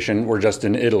vacation, we're just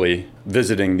in Italy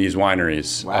visiting these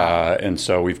wineries. Wow. And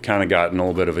so we've kind of gotten a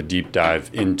little bit of a deep dive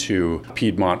into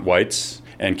Piedmont whites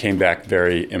and came back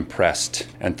very impressed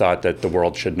and thought that the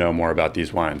world should know more about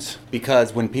these wines.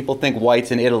 Because when people think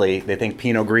whites in Italy, they think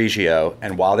Pinot Grigio.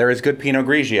 And while there is good Pinot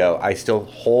Grigio, I still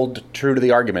hold true to the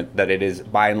argument that it is,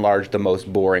 by and large, the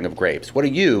most boring of grapes. What do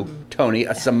you, Tony,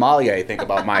 a sommelier, think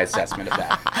about my assessment of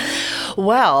that?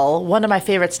 Well, one of my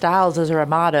favorite styles is a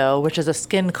Ramato, which is a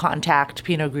skin contact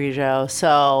Pinot Grigio.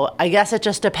 So I guess it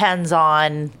just depends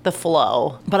on the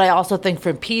flow. But I also think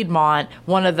from Piedmont,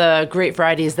 one of the great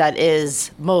varieties that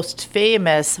is most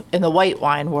famous in the white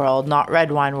wine world, not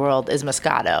red wine world, is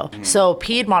Moscato. So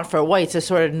Piedmont for whites is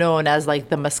sort of known as like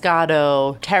the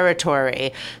Moscato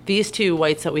territory. These two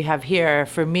whites that we have here,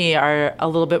 for me, are a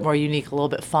little bit more unique, a little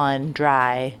bit fun,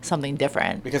 dry, something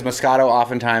different. Because Moscato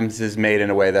oftentimes is made in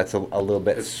a way that's a little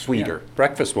bit sweeter. Yeah.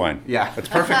 Breakfast wine. Yeah. It's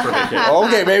perfect for vacation.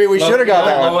 Okay, maybe we should have got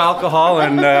that one. Low alcohol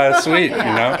and sweet, you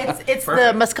know? It's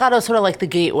the Moscato is sort of like the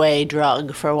gateway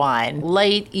drug for wine.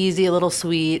 Light, easy, a little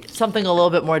sweet, something a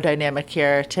little bit more dynamic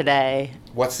here today.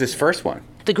 What's this first one?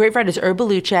 The grape variety is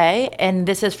Herbaluce, and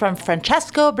this is from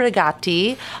Francesco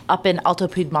Brigatti up in Alto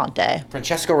Piedmonte.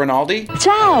 Francesco Rinaldi?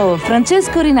 Ciao,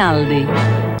 Francesco Rinaldi.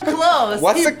 Close.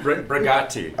 What's the...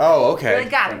 Brigatti. Oh, okay.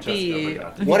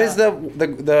 Brigatti. What is the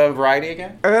variety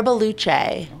again?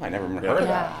 Herbaluce. Oh, I never even heard of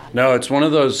that. No, it's one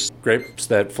of those grapes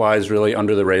that flies really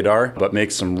under the radar, but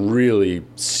makes some really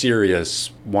serious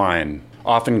wine,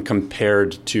 often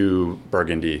compared to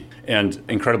Burgundy, and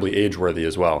incredibly age-worthy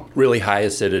as well. Really high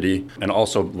acidity, and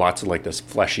also lots of like this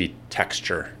fleshy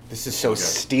texture. This is so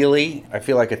steely. I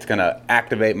feel like it's gonna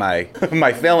activate my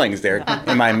my fillings there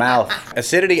in my mouth.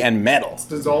 Acidity and metal.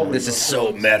 This is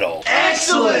so metal.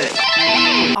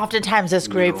 Oftentimes this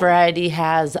grape variety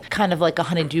has kind of like a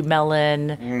honeydew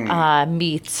melon,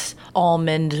 meats,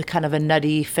 almond, kind of a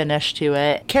nutty finish to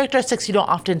it. Characteristics you don't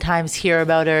oftentimes hear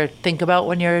about or think about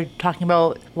when you're talking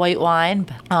about white wine,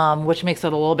 which makes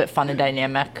it a little bit fun and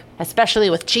dynamic especially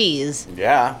with cheese.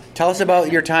 Yeah. Tell us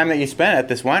about your time that you spent at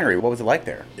this winery. What was it like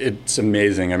there? It's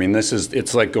amazing. I mean,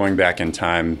 it's like going back in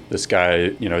time. This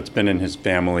guy, it's been in his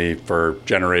family for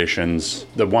generations.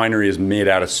 The winery is made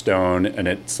out of stone, and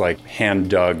it's like hand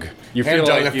dug. You feel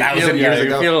like 1,000 years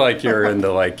ago. You feel like you're in the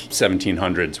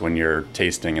 1700s when you're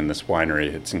tasting in this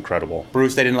winery. It's incredible.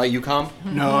 Bruce, they didn't let you come?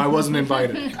 No, I wasn't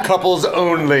invited. Couples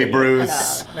only,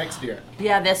 Bruce. Next year.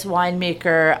 Yeah, this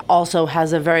winemaker also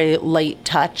has a very light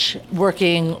touch,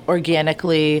 working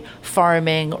organically,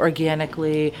 farming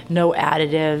organically, no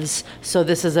additives. So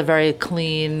this is a very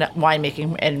clean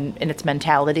winemaking in its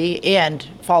mentality and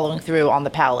following through on the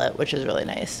palate, which is really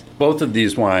nice. Both of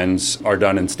these wines are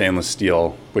done in stainless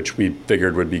steel, which we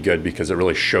figured would be good because it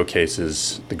really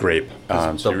showcases the grape.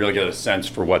 So you really get a sense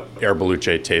for what Erba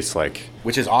Luce tastes like.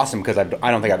 Which is awesome because I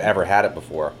don't think I've ever had it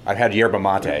before. I've had yerba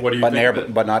mate, What do you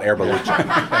think? but not Erba Luce.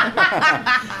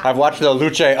 I've watched the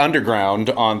Luce Underground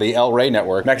on the El Rey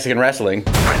Network, Mexican wrestling.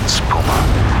 Prince Puma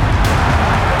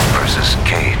versus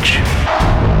Cage.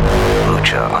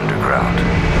 Lucha Underground.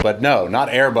 But no,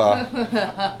 not Erba.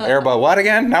 Erba what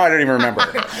again? Now I don't even remember.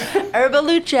 Erba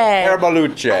Luce. Erba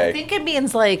Luce. I think it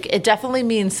means it definitely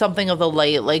means something of the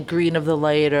light, like green of the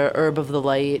light or herb of the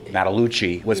light.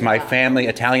 Natalucci was my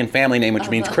Italian family name, which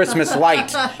means Christmas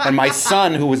light. And my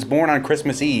son, who was born on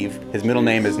Christmas Eve, his middle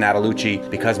name is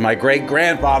Natalucci because my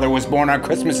great-grandfather was born on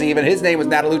Christmas Eve and his name was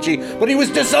Natalucci, but he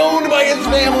was disowned by his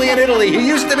family in Italy. He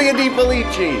used to be a Di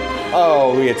Felici.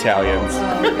 Oh, we Italians.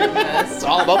 It's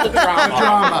all about the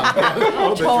drama.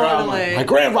 Totally. My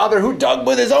grandfather who dug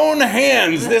with his own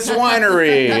hands this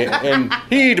winery in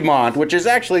Piedmont, which is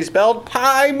actually spelled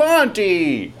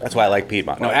Piemonte. That's why I like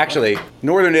Piedmont. No, actually,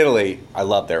 Northern Italy, I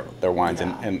love their wines.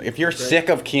 And if you're sick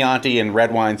of Chianti and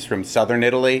red wines from Southern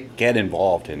Italy, get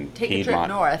involved in Take Piedmont. a trip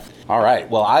north. All right.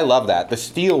 Well, I love that. The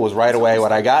steel was right away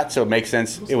what I got, so it makes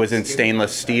sense it was in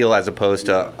stainless steel as opposed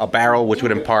to a barrel, which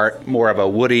would impart more of a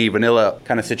woody, vanilla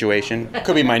kind of situation.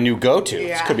 Could be my new go-to.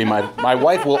 This could be my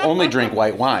wife will only drink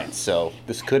white wines, so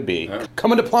this could be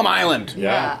coming to Plum Island.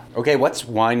 Yeah. Okay, what's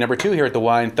wine number 2 here at the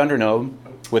Wine Thundernome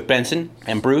with Benson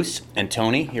and Bruce and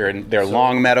Tony here in their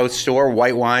Long Meadow store,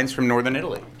 white wines from Northern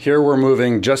Italy. Here we're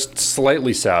moving just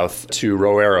slightly south to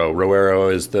Roero.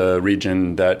 Roero is the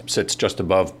region that sits just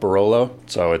above Barolo,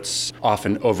 so it's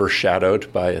often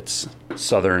overshadowed by its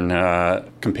southern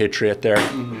compatriot there.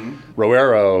 Mm-hmm.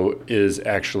 Roero is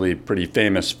actually pretty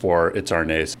famous for its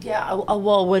Arnés. Yeah,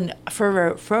 well,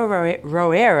 for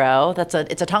Roero,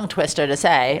 it's a tongue twister to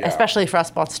say, especially for us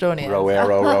Bostonians.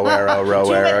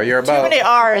 Roero. You're about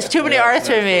Too many R's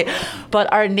for me.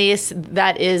 But Arnés,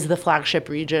 that is the flagship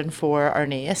region for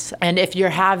Arnés. And if you're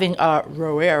having a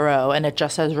Roero and it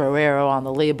just says Roero on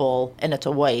the label and it's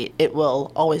a white, it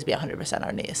will always be 100%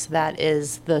 Arnés. That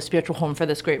is the spiritual home for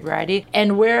this grape variety.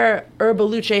 And where Erba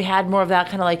Luce had more of that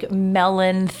kind of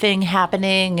melon thing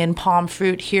happening and palm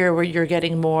fruit, here where you're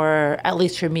getting more, at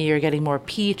least for me, you're getting more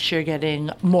peach, you're getting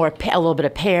more a little bit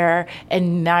of pear,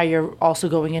 and now you're also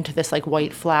going into this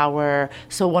white flower.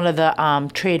 So one of the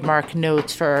trademark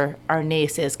notes for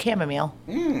Arnés is chamomile,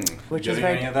 which is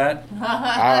very. Any of that?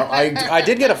 I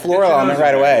did get a floral on it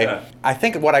right away. Yeah. I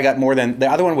think what I got more than the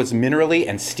other one was minerally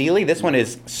and steely. This one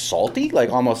is salty,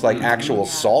 almost like actual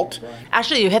salt.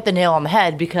 Actually, you hit the nail on the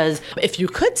head because if you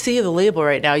could see the label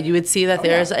right now, you would see that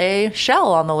there's a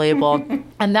shell on the label.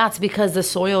 And that's because the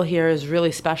soil here is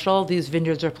really special. These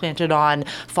vineyards are planted on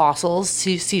fossils,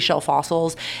 seashell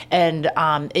fossils, and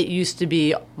it used to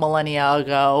be millennia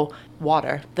ago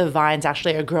water. The vines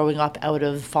actually are growing up out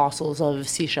of fossils of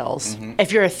seashells. Mm-hmm.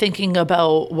 If you're thinking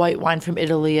about white wine from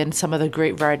Italy and some of the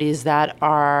grape varieties that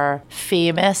are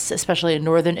famous, especially in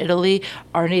northern Italy,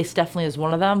 Arnés definitely is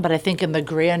one of them. But I think in the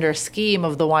grander scheme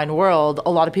of the wine world,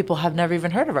 a lot of people have never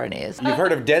even heard of Arnés. You've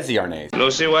heard of Desi Arnés.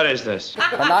 Lucy, what is this?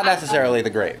 But not necessarily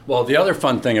the grape. Well, the other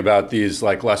fun thing about these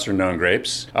lesser known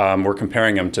grapes, we're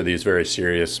comparing them to these very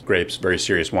serious grapes, very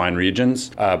serious wine regions,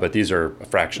 but these are a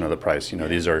fraction of the price.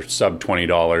 These are sub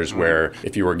 $20, where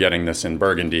if you were getting this in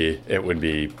Burgundy, it would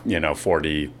be,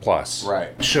 40 plus.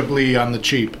 Right. Chablis on the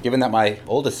cheap. Given that my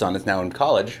oldest son is now in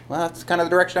college, well, that's kind of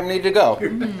the direction I need to go.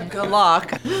 Good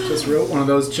luck. Just wrote one of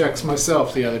those checks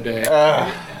myself the other day.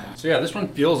 So yeah, this one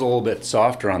feels a little bit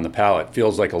softer on the palate.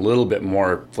 Feels like a little bit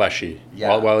more fleshy.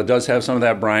 Yeah. While it does have some of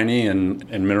that briny and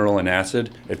mineral and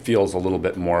acid, it feels a little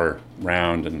bit more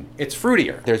round and It's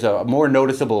fruitier. There's a more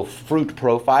noticeable fruit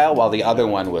profile, while the other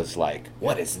one was like,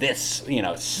 what is this?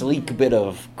 Sleek bit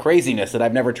of craziness that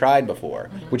I've never tried before,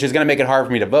 which is going to make it hard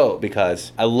for me to vote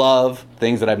because I love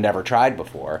things that I've never tried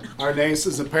before. Arnase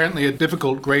is apparently a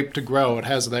difficult grape to grow. It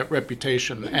has that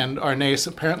reputation. And Arnase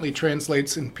apparently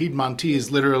translates in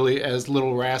Piedmontese literally as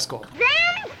little rascal. Very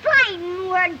fine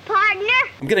word, partner.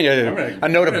 I'm getting a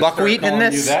note of buckwheat in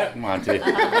this. You that, Monty.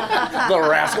 Little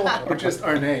rascal. Or just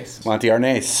Arnase. Monty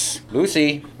Arnase.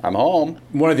 Lucy, I'm home.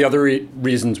 One of the other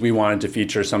reasons we wanted to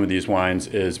feature some of these wines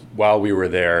is while we were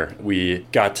there, we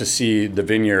got to see the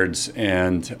vineyards,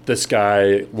 and this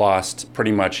guy lost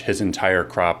pretty much his entire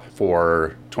crop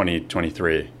for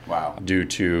 2023. Wow. Due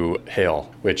to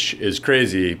hail, which is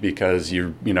crazy because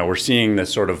we're seeing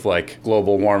this sort of like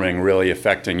global warming really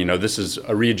affecting, this is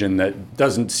a region that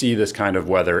doesn't see this kind of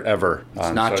weather ever.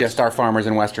 It's not just our farmers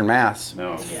in Western Mass.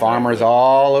 No. It's farmers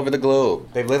all over the globe.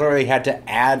 They've literally had to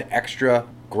add extra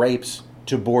grapes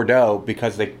to Bordeaux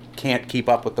because they can't keep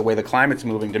up with the way the climate's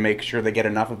moving to make sure they get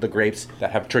enough of the grapes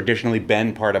that have traditionally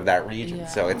been part of that region. Yeah.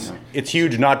 So it's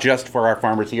huge not just for our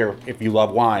farmers here. If you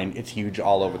love wine, it's huge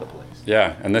all over the place.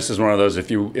 Yeah, and this is one of those, if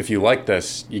you like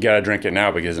this, you got to drink it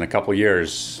now because in a couple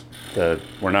years,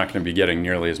 we're not going to be getting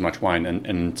nearly as much wine, and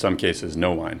in some cases,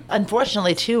 no wine.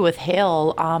 Unfortunately, too, with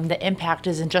hail, the impact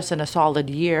isn't just in a solid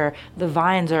year. The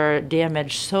vines are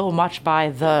damaged so much by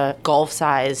the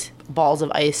Gulf-size balls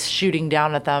of ice shooting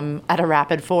down at them at a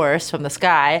rapid force from the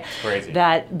sky. Crazy.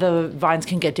 That the vines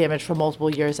can get damaged for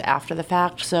multiple years after the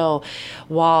fact. So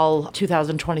while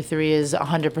 2023 is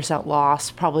 100% loss,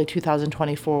 probably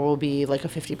 2024 will be like a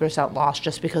 50% loss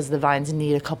just because the vines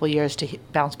need a couple years to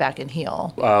bounce back and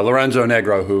heal. Lorenzo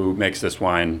Negro, who makes this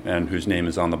wine and whose name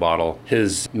is on the bottle,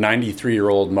 his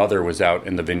 93-year-old mother was out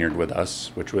in the vineyard with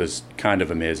us, which was kind of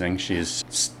amazing. She's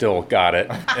still got it.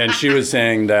 And she was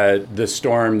saying that the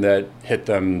storm that hit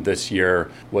them this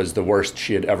year was the worst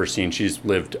she had ever seen. She's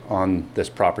lived on this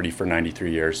property for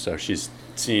 93 years, so she's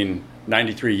seen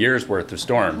 93 years worth of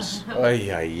storms.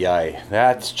 Ay, ay, ay.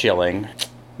 That's chilling.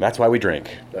 That's why we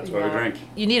drink. That's why we drink.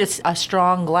 You need a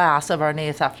strong glass of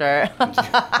Arnase after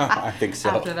I think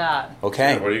so. after that.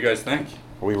 Okay. What do you guys think?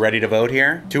 Are we ready to vote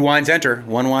here? 2 wines enter,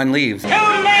 1 wine leaves. 2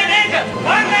 men enter, 1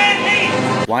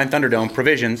 man leaves. Wine Thunderdome,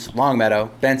 Provisions, Longmeadow,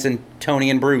 Benson,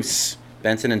 Tony, and Bruce.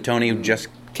 Benson and Tony just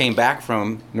came back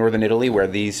from northern Italy, where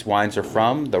these wines are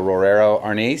from, the Rorero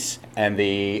Arnase and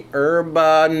the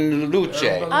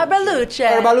Urbaluce.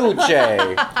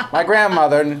 Urbaluce. My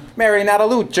grandmother, Mary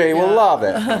Nataluce, will love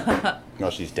it. No,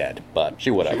 she's dead, but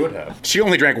she would have. She would have. She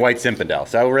only drank White Zinfandel,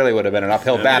 so it really would have been an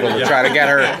uphill battle to try to get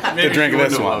her to drink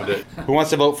this one. Who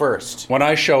wants to vote first? When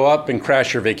I show up and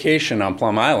crash your vacation on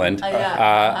Plum Island,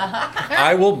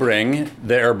 I will bring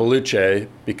the Herbaluce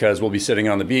because we'll be sitting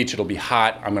on the beach. It'll be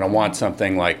hot. I'm going to want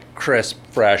something like crisp,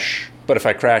 fresh. But if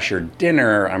I crash your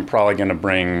dinner, I'm probably going to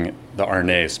bring the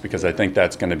Arnase because I think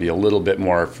that's going to be a little bit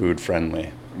more food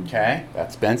friendly. Okay,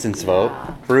 that's Benson's vote.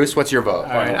 Bruce, what's your vote?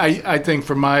 All right, I think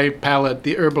for my palate,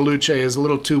 the Herbaluce is a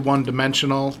little too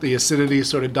one-dimensional. The acidity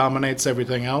sort of dominates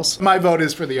everything else. My vote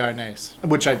is for the Arnase,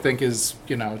 which I think is,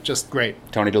 just great.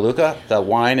 Tony DeLuca, the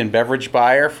wine and beverage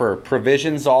buyer for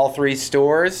Provisions, all 3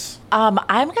 stores. I'm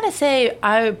going to say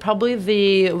probably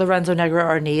the Lorenzo Negro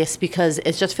Arnase because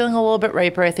it's just feeling a little bit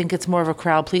riper. I think it's more of a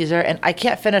crowd pleaser, and I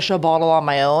can't finish a bottle on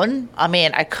my own. I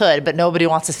mean, I could, but nobody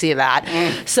wants to see that.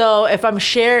 So if I'm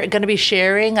going to be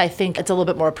sharing, I think it's a little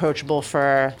bit more approachable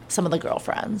for some of the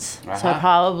girlfriends. So I'll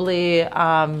probably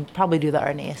do the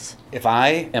Arnase. If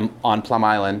I am on Plum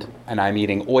Island and I'm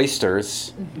eating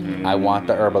oysters, I want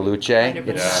the Herbaluce.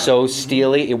 It's so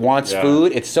steely. It wants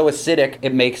food. It's so acidic.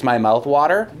 It makes my mouth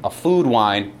water. A food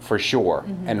wine for sure.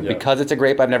 And because it's a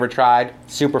grape I've never tried,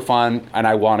 super fun, and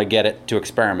I want to get it to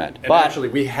experiment. And actually,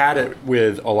 we had it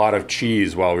with a lot of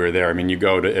cheese while we were there. I mean, you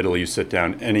go to Italy, you sit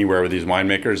down anywhere with these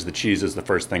winemakers, the cheese is the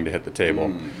first thing to hit the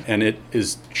table. And it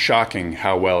is shocking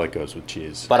how well it goes with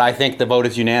cheese. But I think the vote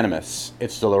is unanimous.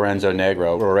 It's the Lorenzo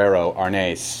Negro Rorero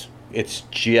Arnase. It's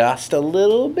just a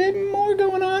little bit more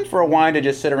going on for a wine to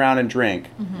just sit around and drink.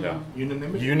 Yeah.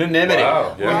 Unanimity.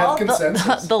 Wow. We have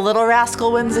consensus. The little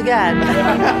rascal wins again.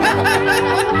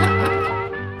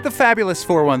 The Fabulous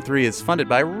 413 is funded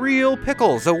by Real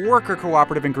Pickles, a worker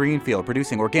cooperative in Greenfield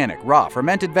producing organic, raw,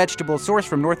 fermented vegetables sourced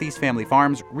from Northeast Family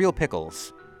Farms,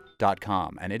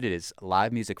 realpickles.com. And it is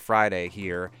Live Music Friday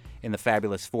here in the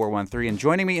Fabulous 413. And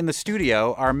joining me in the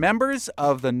studio are members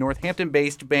of the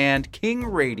Northampton-based band King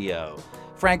Radio.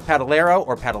 Frank Padalero,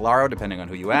 or Padalaro, depending on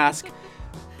who you ask.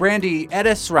 Brandy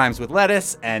Edis rhymes with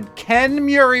lettuce, and Ken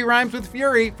Murray rhymes with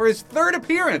fury for his third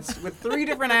appearance with 3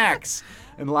 different acts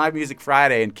in Live Music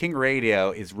Friday. And King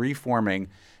Radio is reforming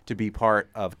to be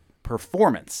part of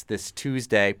Performance this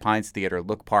Tuesday, Pines Theater,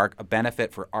 Look Park, a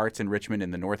benefit for arts enrichment in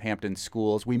the Northampton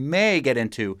schools. We may get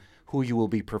into who you will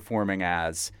be performing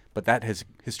as, but that has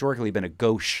historically been a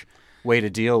gauche way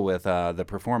to deal with the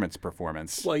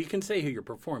performance. Well, you can say who you're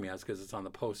performing as because it's on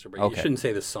the poster, but Okay. you shouldn't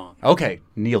say the song. Okay,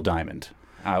 Neil Diamond.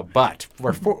 But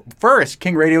first,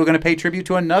 King Radio is going to pay tribute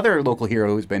to another local hero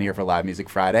who's been here for Live Music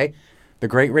Friday, the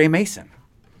great Ray Mason.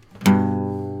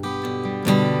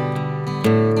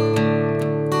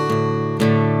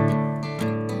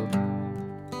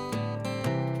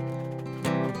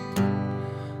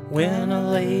 When I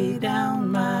lay down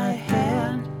my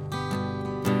head,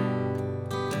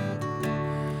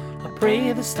 I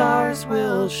pray the stars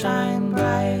will shine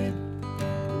bright.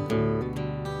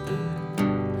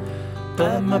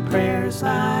 But my prayers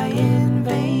lie in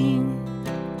vain,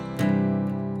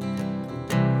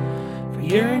 for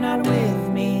you're not with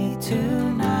me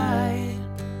tonight.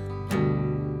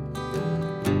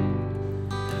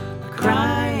 I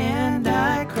cry and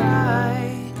I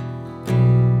cry,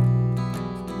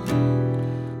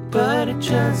 but it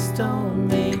just don't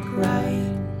make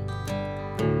right.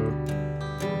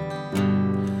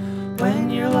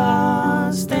 When you're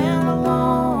lost and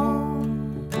alone,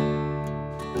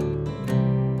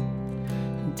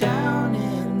 down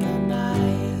in the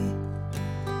night,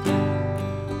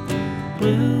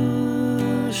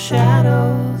 blue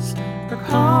shadows are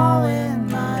calling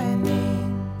my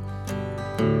name.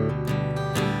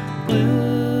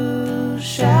 Blue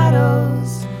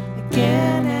shadows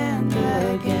again and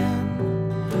again.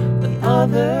 The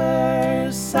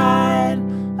other side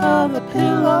of the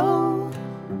pillow,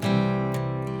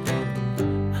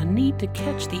 I need to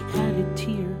catch the added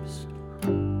tears.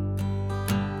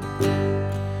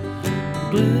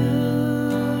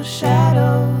 Blue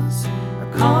shadows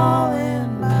are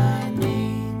calling my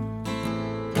name.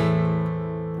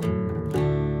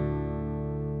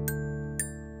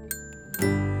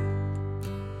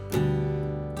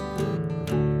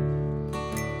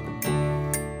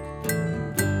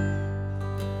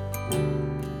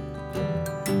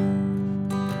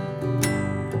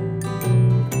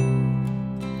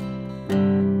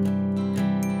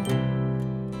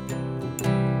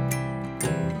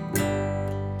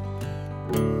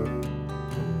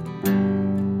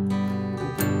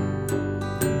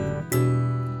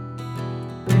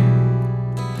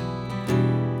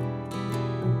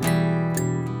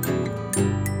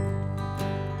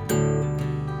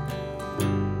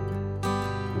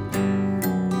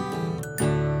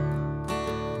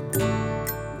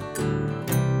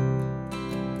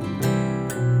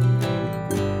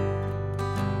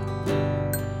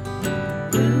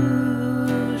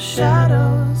 Blue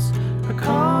shadows are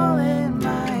calling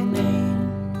my name.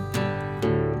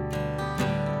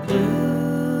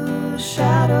 Blue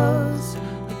shadows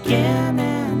again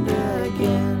and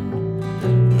again.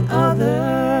 The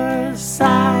other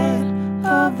side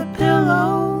of the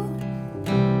pillow,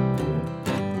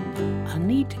 I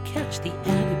need to catch the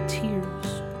added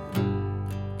tears.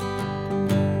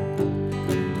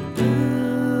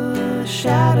 Blue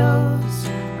shadows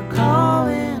are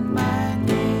calling my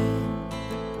name.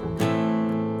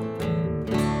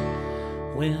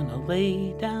 When I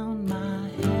lay down my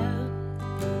head,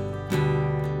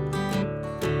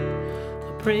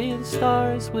 I pray the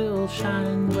stars will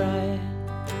shine bright.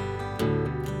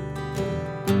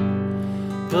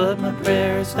 But my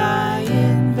prayers die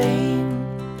in vain,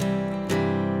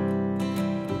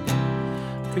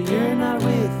 for you're not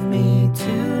with me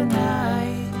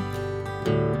tonight.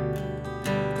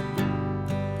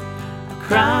 I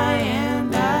cry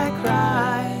and I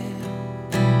cry,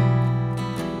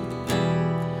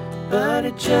 but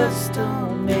it just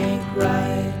don't make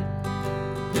right.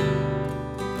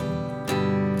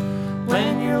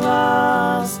 When you're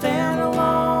lost and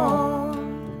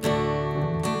alone,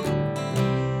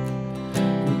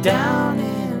 down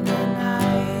in the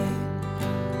night.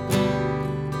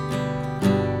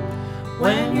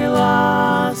 When you're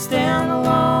lost and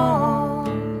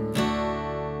alone,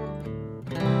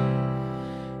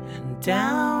 and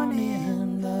down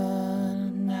in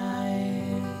the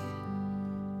night.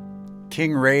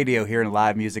 King Radio here in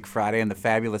Live Music Friday and the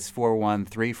fabulous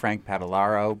 413, Frank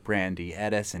Padalaro, Brandy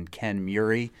Edis, and Ken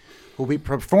Murray, who will be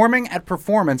performing at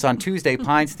Performance on Tuesday,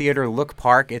 Pines Theater, Look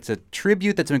Park. It's a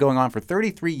tribute that's been going on for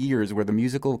 33 years where the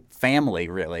musical family,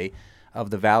 really,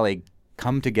 of the Valley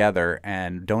come together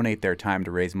and donate their time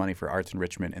to raise money for arts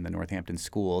enrichment in the Northampton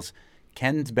schools.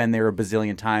 Ken's been there a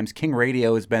bazillion times. King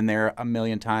Radio has been there a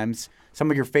million times. Some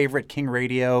of your favorite King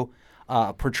Radio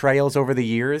portrayals over the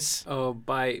years? Oh,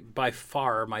 by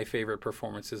far my favorite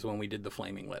performance is when we did the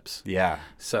Flaming Lips. Yeah.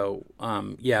 So,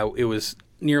 it was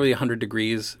nearly 100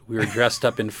 degrees. We were dressed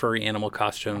up in furry animal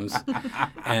costumes.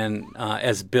 And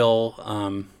as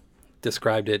Bill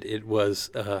described it, it was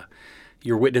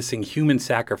you're witnessing human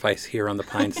sacrifice here on the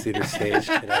Pines Theater stage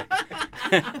today.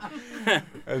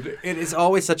 It is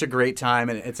always such a great time,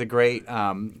 and it's a great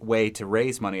way to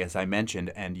raise money, as I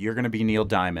mentioned. And you're going to be Neil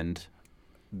Diamond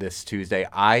this Tuesday.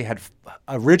 I had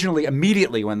originally,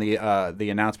 immediately when the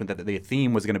announcement that the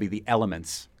theme was going to be the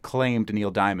elements, claimed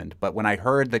Neil Diamond. But when I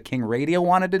heard that King Radio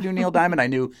wanted to do Neil Diamond, I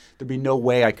knew there'd be no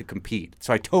way I could compete.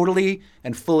 So I totally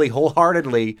and fully,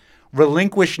 wholeheartedly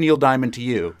relinquished Neil Diamond to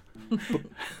you.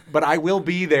 But I will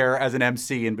be there as an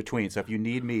MC in between. So if you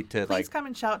need me to, please come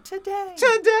and shout today.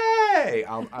 Today!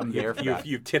 I'm there for that.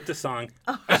 You've tipped a song.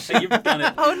 You've done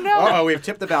it. Oh, no. We've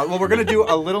tipped the balance. Well, we're going to do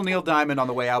a little Neil Diamond on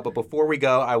the way out. But before we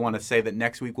go, I want to say that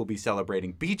next week we'll be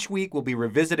celebrating Beach Week. We'll be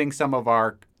revisiting some of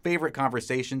our favorite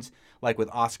conversations, like with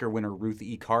Oscar winner Ruth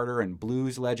E. Carter and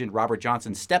blues legend Robert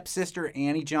Johnson's stepsister,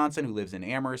 Annie Johnson, who lives in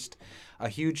Amherst. A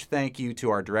huge thank you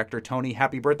to our director, Tony.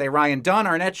 Happy birthday, Ryan Dunn.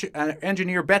 Our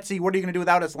engineer, Betsy. What are you going to do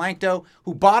without us, Lankto,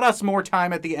 who bought us more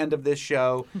time at the end of this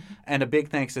show. And a big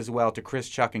thanks as well to Chris,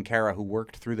 Chuck, and Kara, who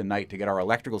worked through the night to get our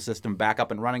electrical system back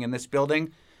up and running in this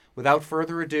building. Without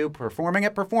further ado, performing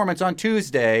at Performance on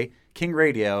Tuesday, King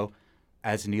Radio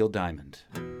as Neil Diamond.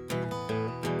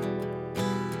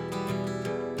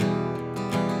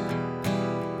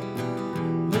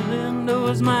 Linda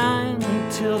was mine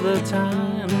until the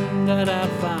time that I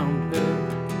found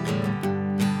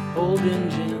her, holding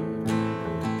Jim,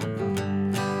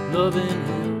 loving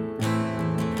him.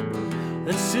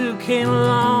 Then Sue came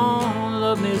along,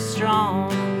 loved me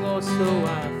strong, or so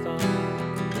I thought.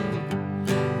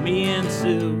 Me and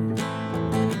Sue,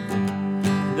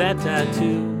 that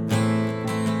tattoo.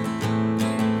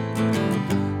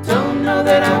 Don't know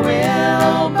that I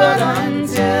will, but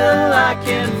until I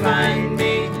can find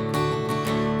me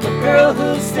a girl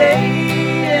who'll stay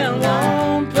and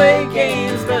won't play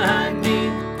games behind me,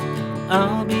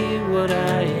 I'll be what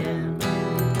I am,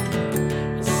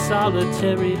 a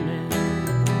solitary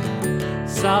man,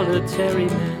 solitary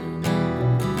man.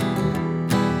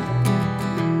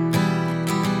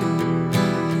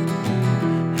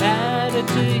 Had it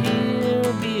to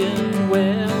hear being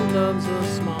well, love's a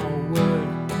small word,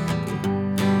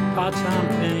 part-time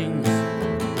things,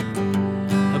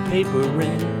 a paper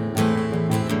ring.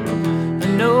 I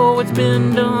know it's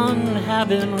been done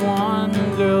having one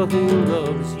girl who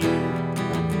loves you,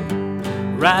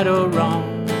 right or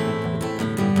wrong,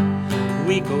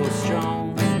 weak or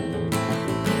strong.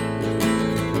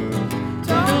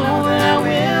 Don't know that I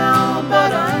will,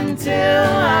 but until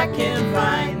I can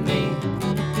find me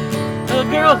a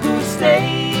girl who'll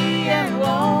stay and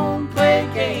won't play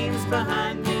games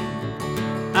behind me,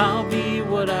 I'll be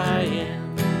what I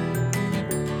am,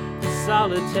 a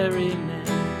solitary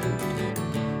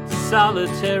man,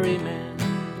 solitary man.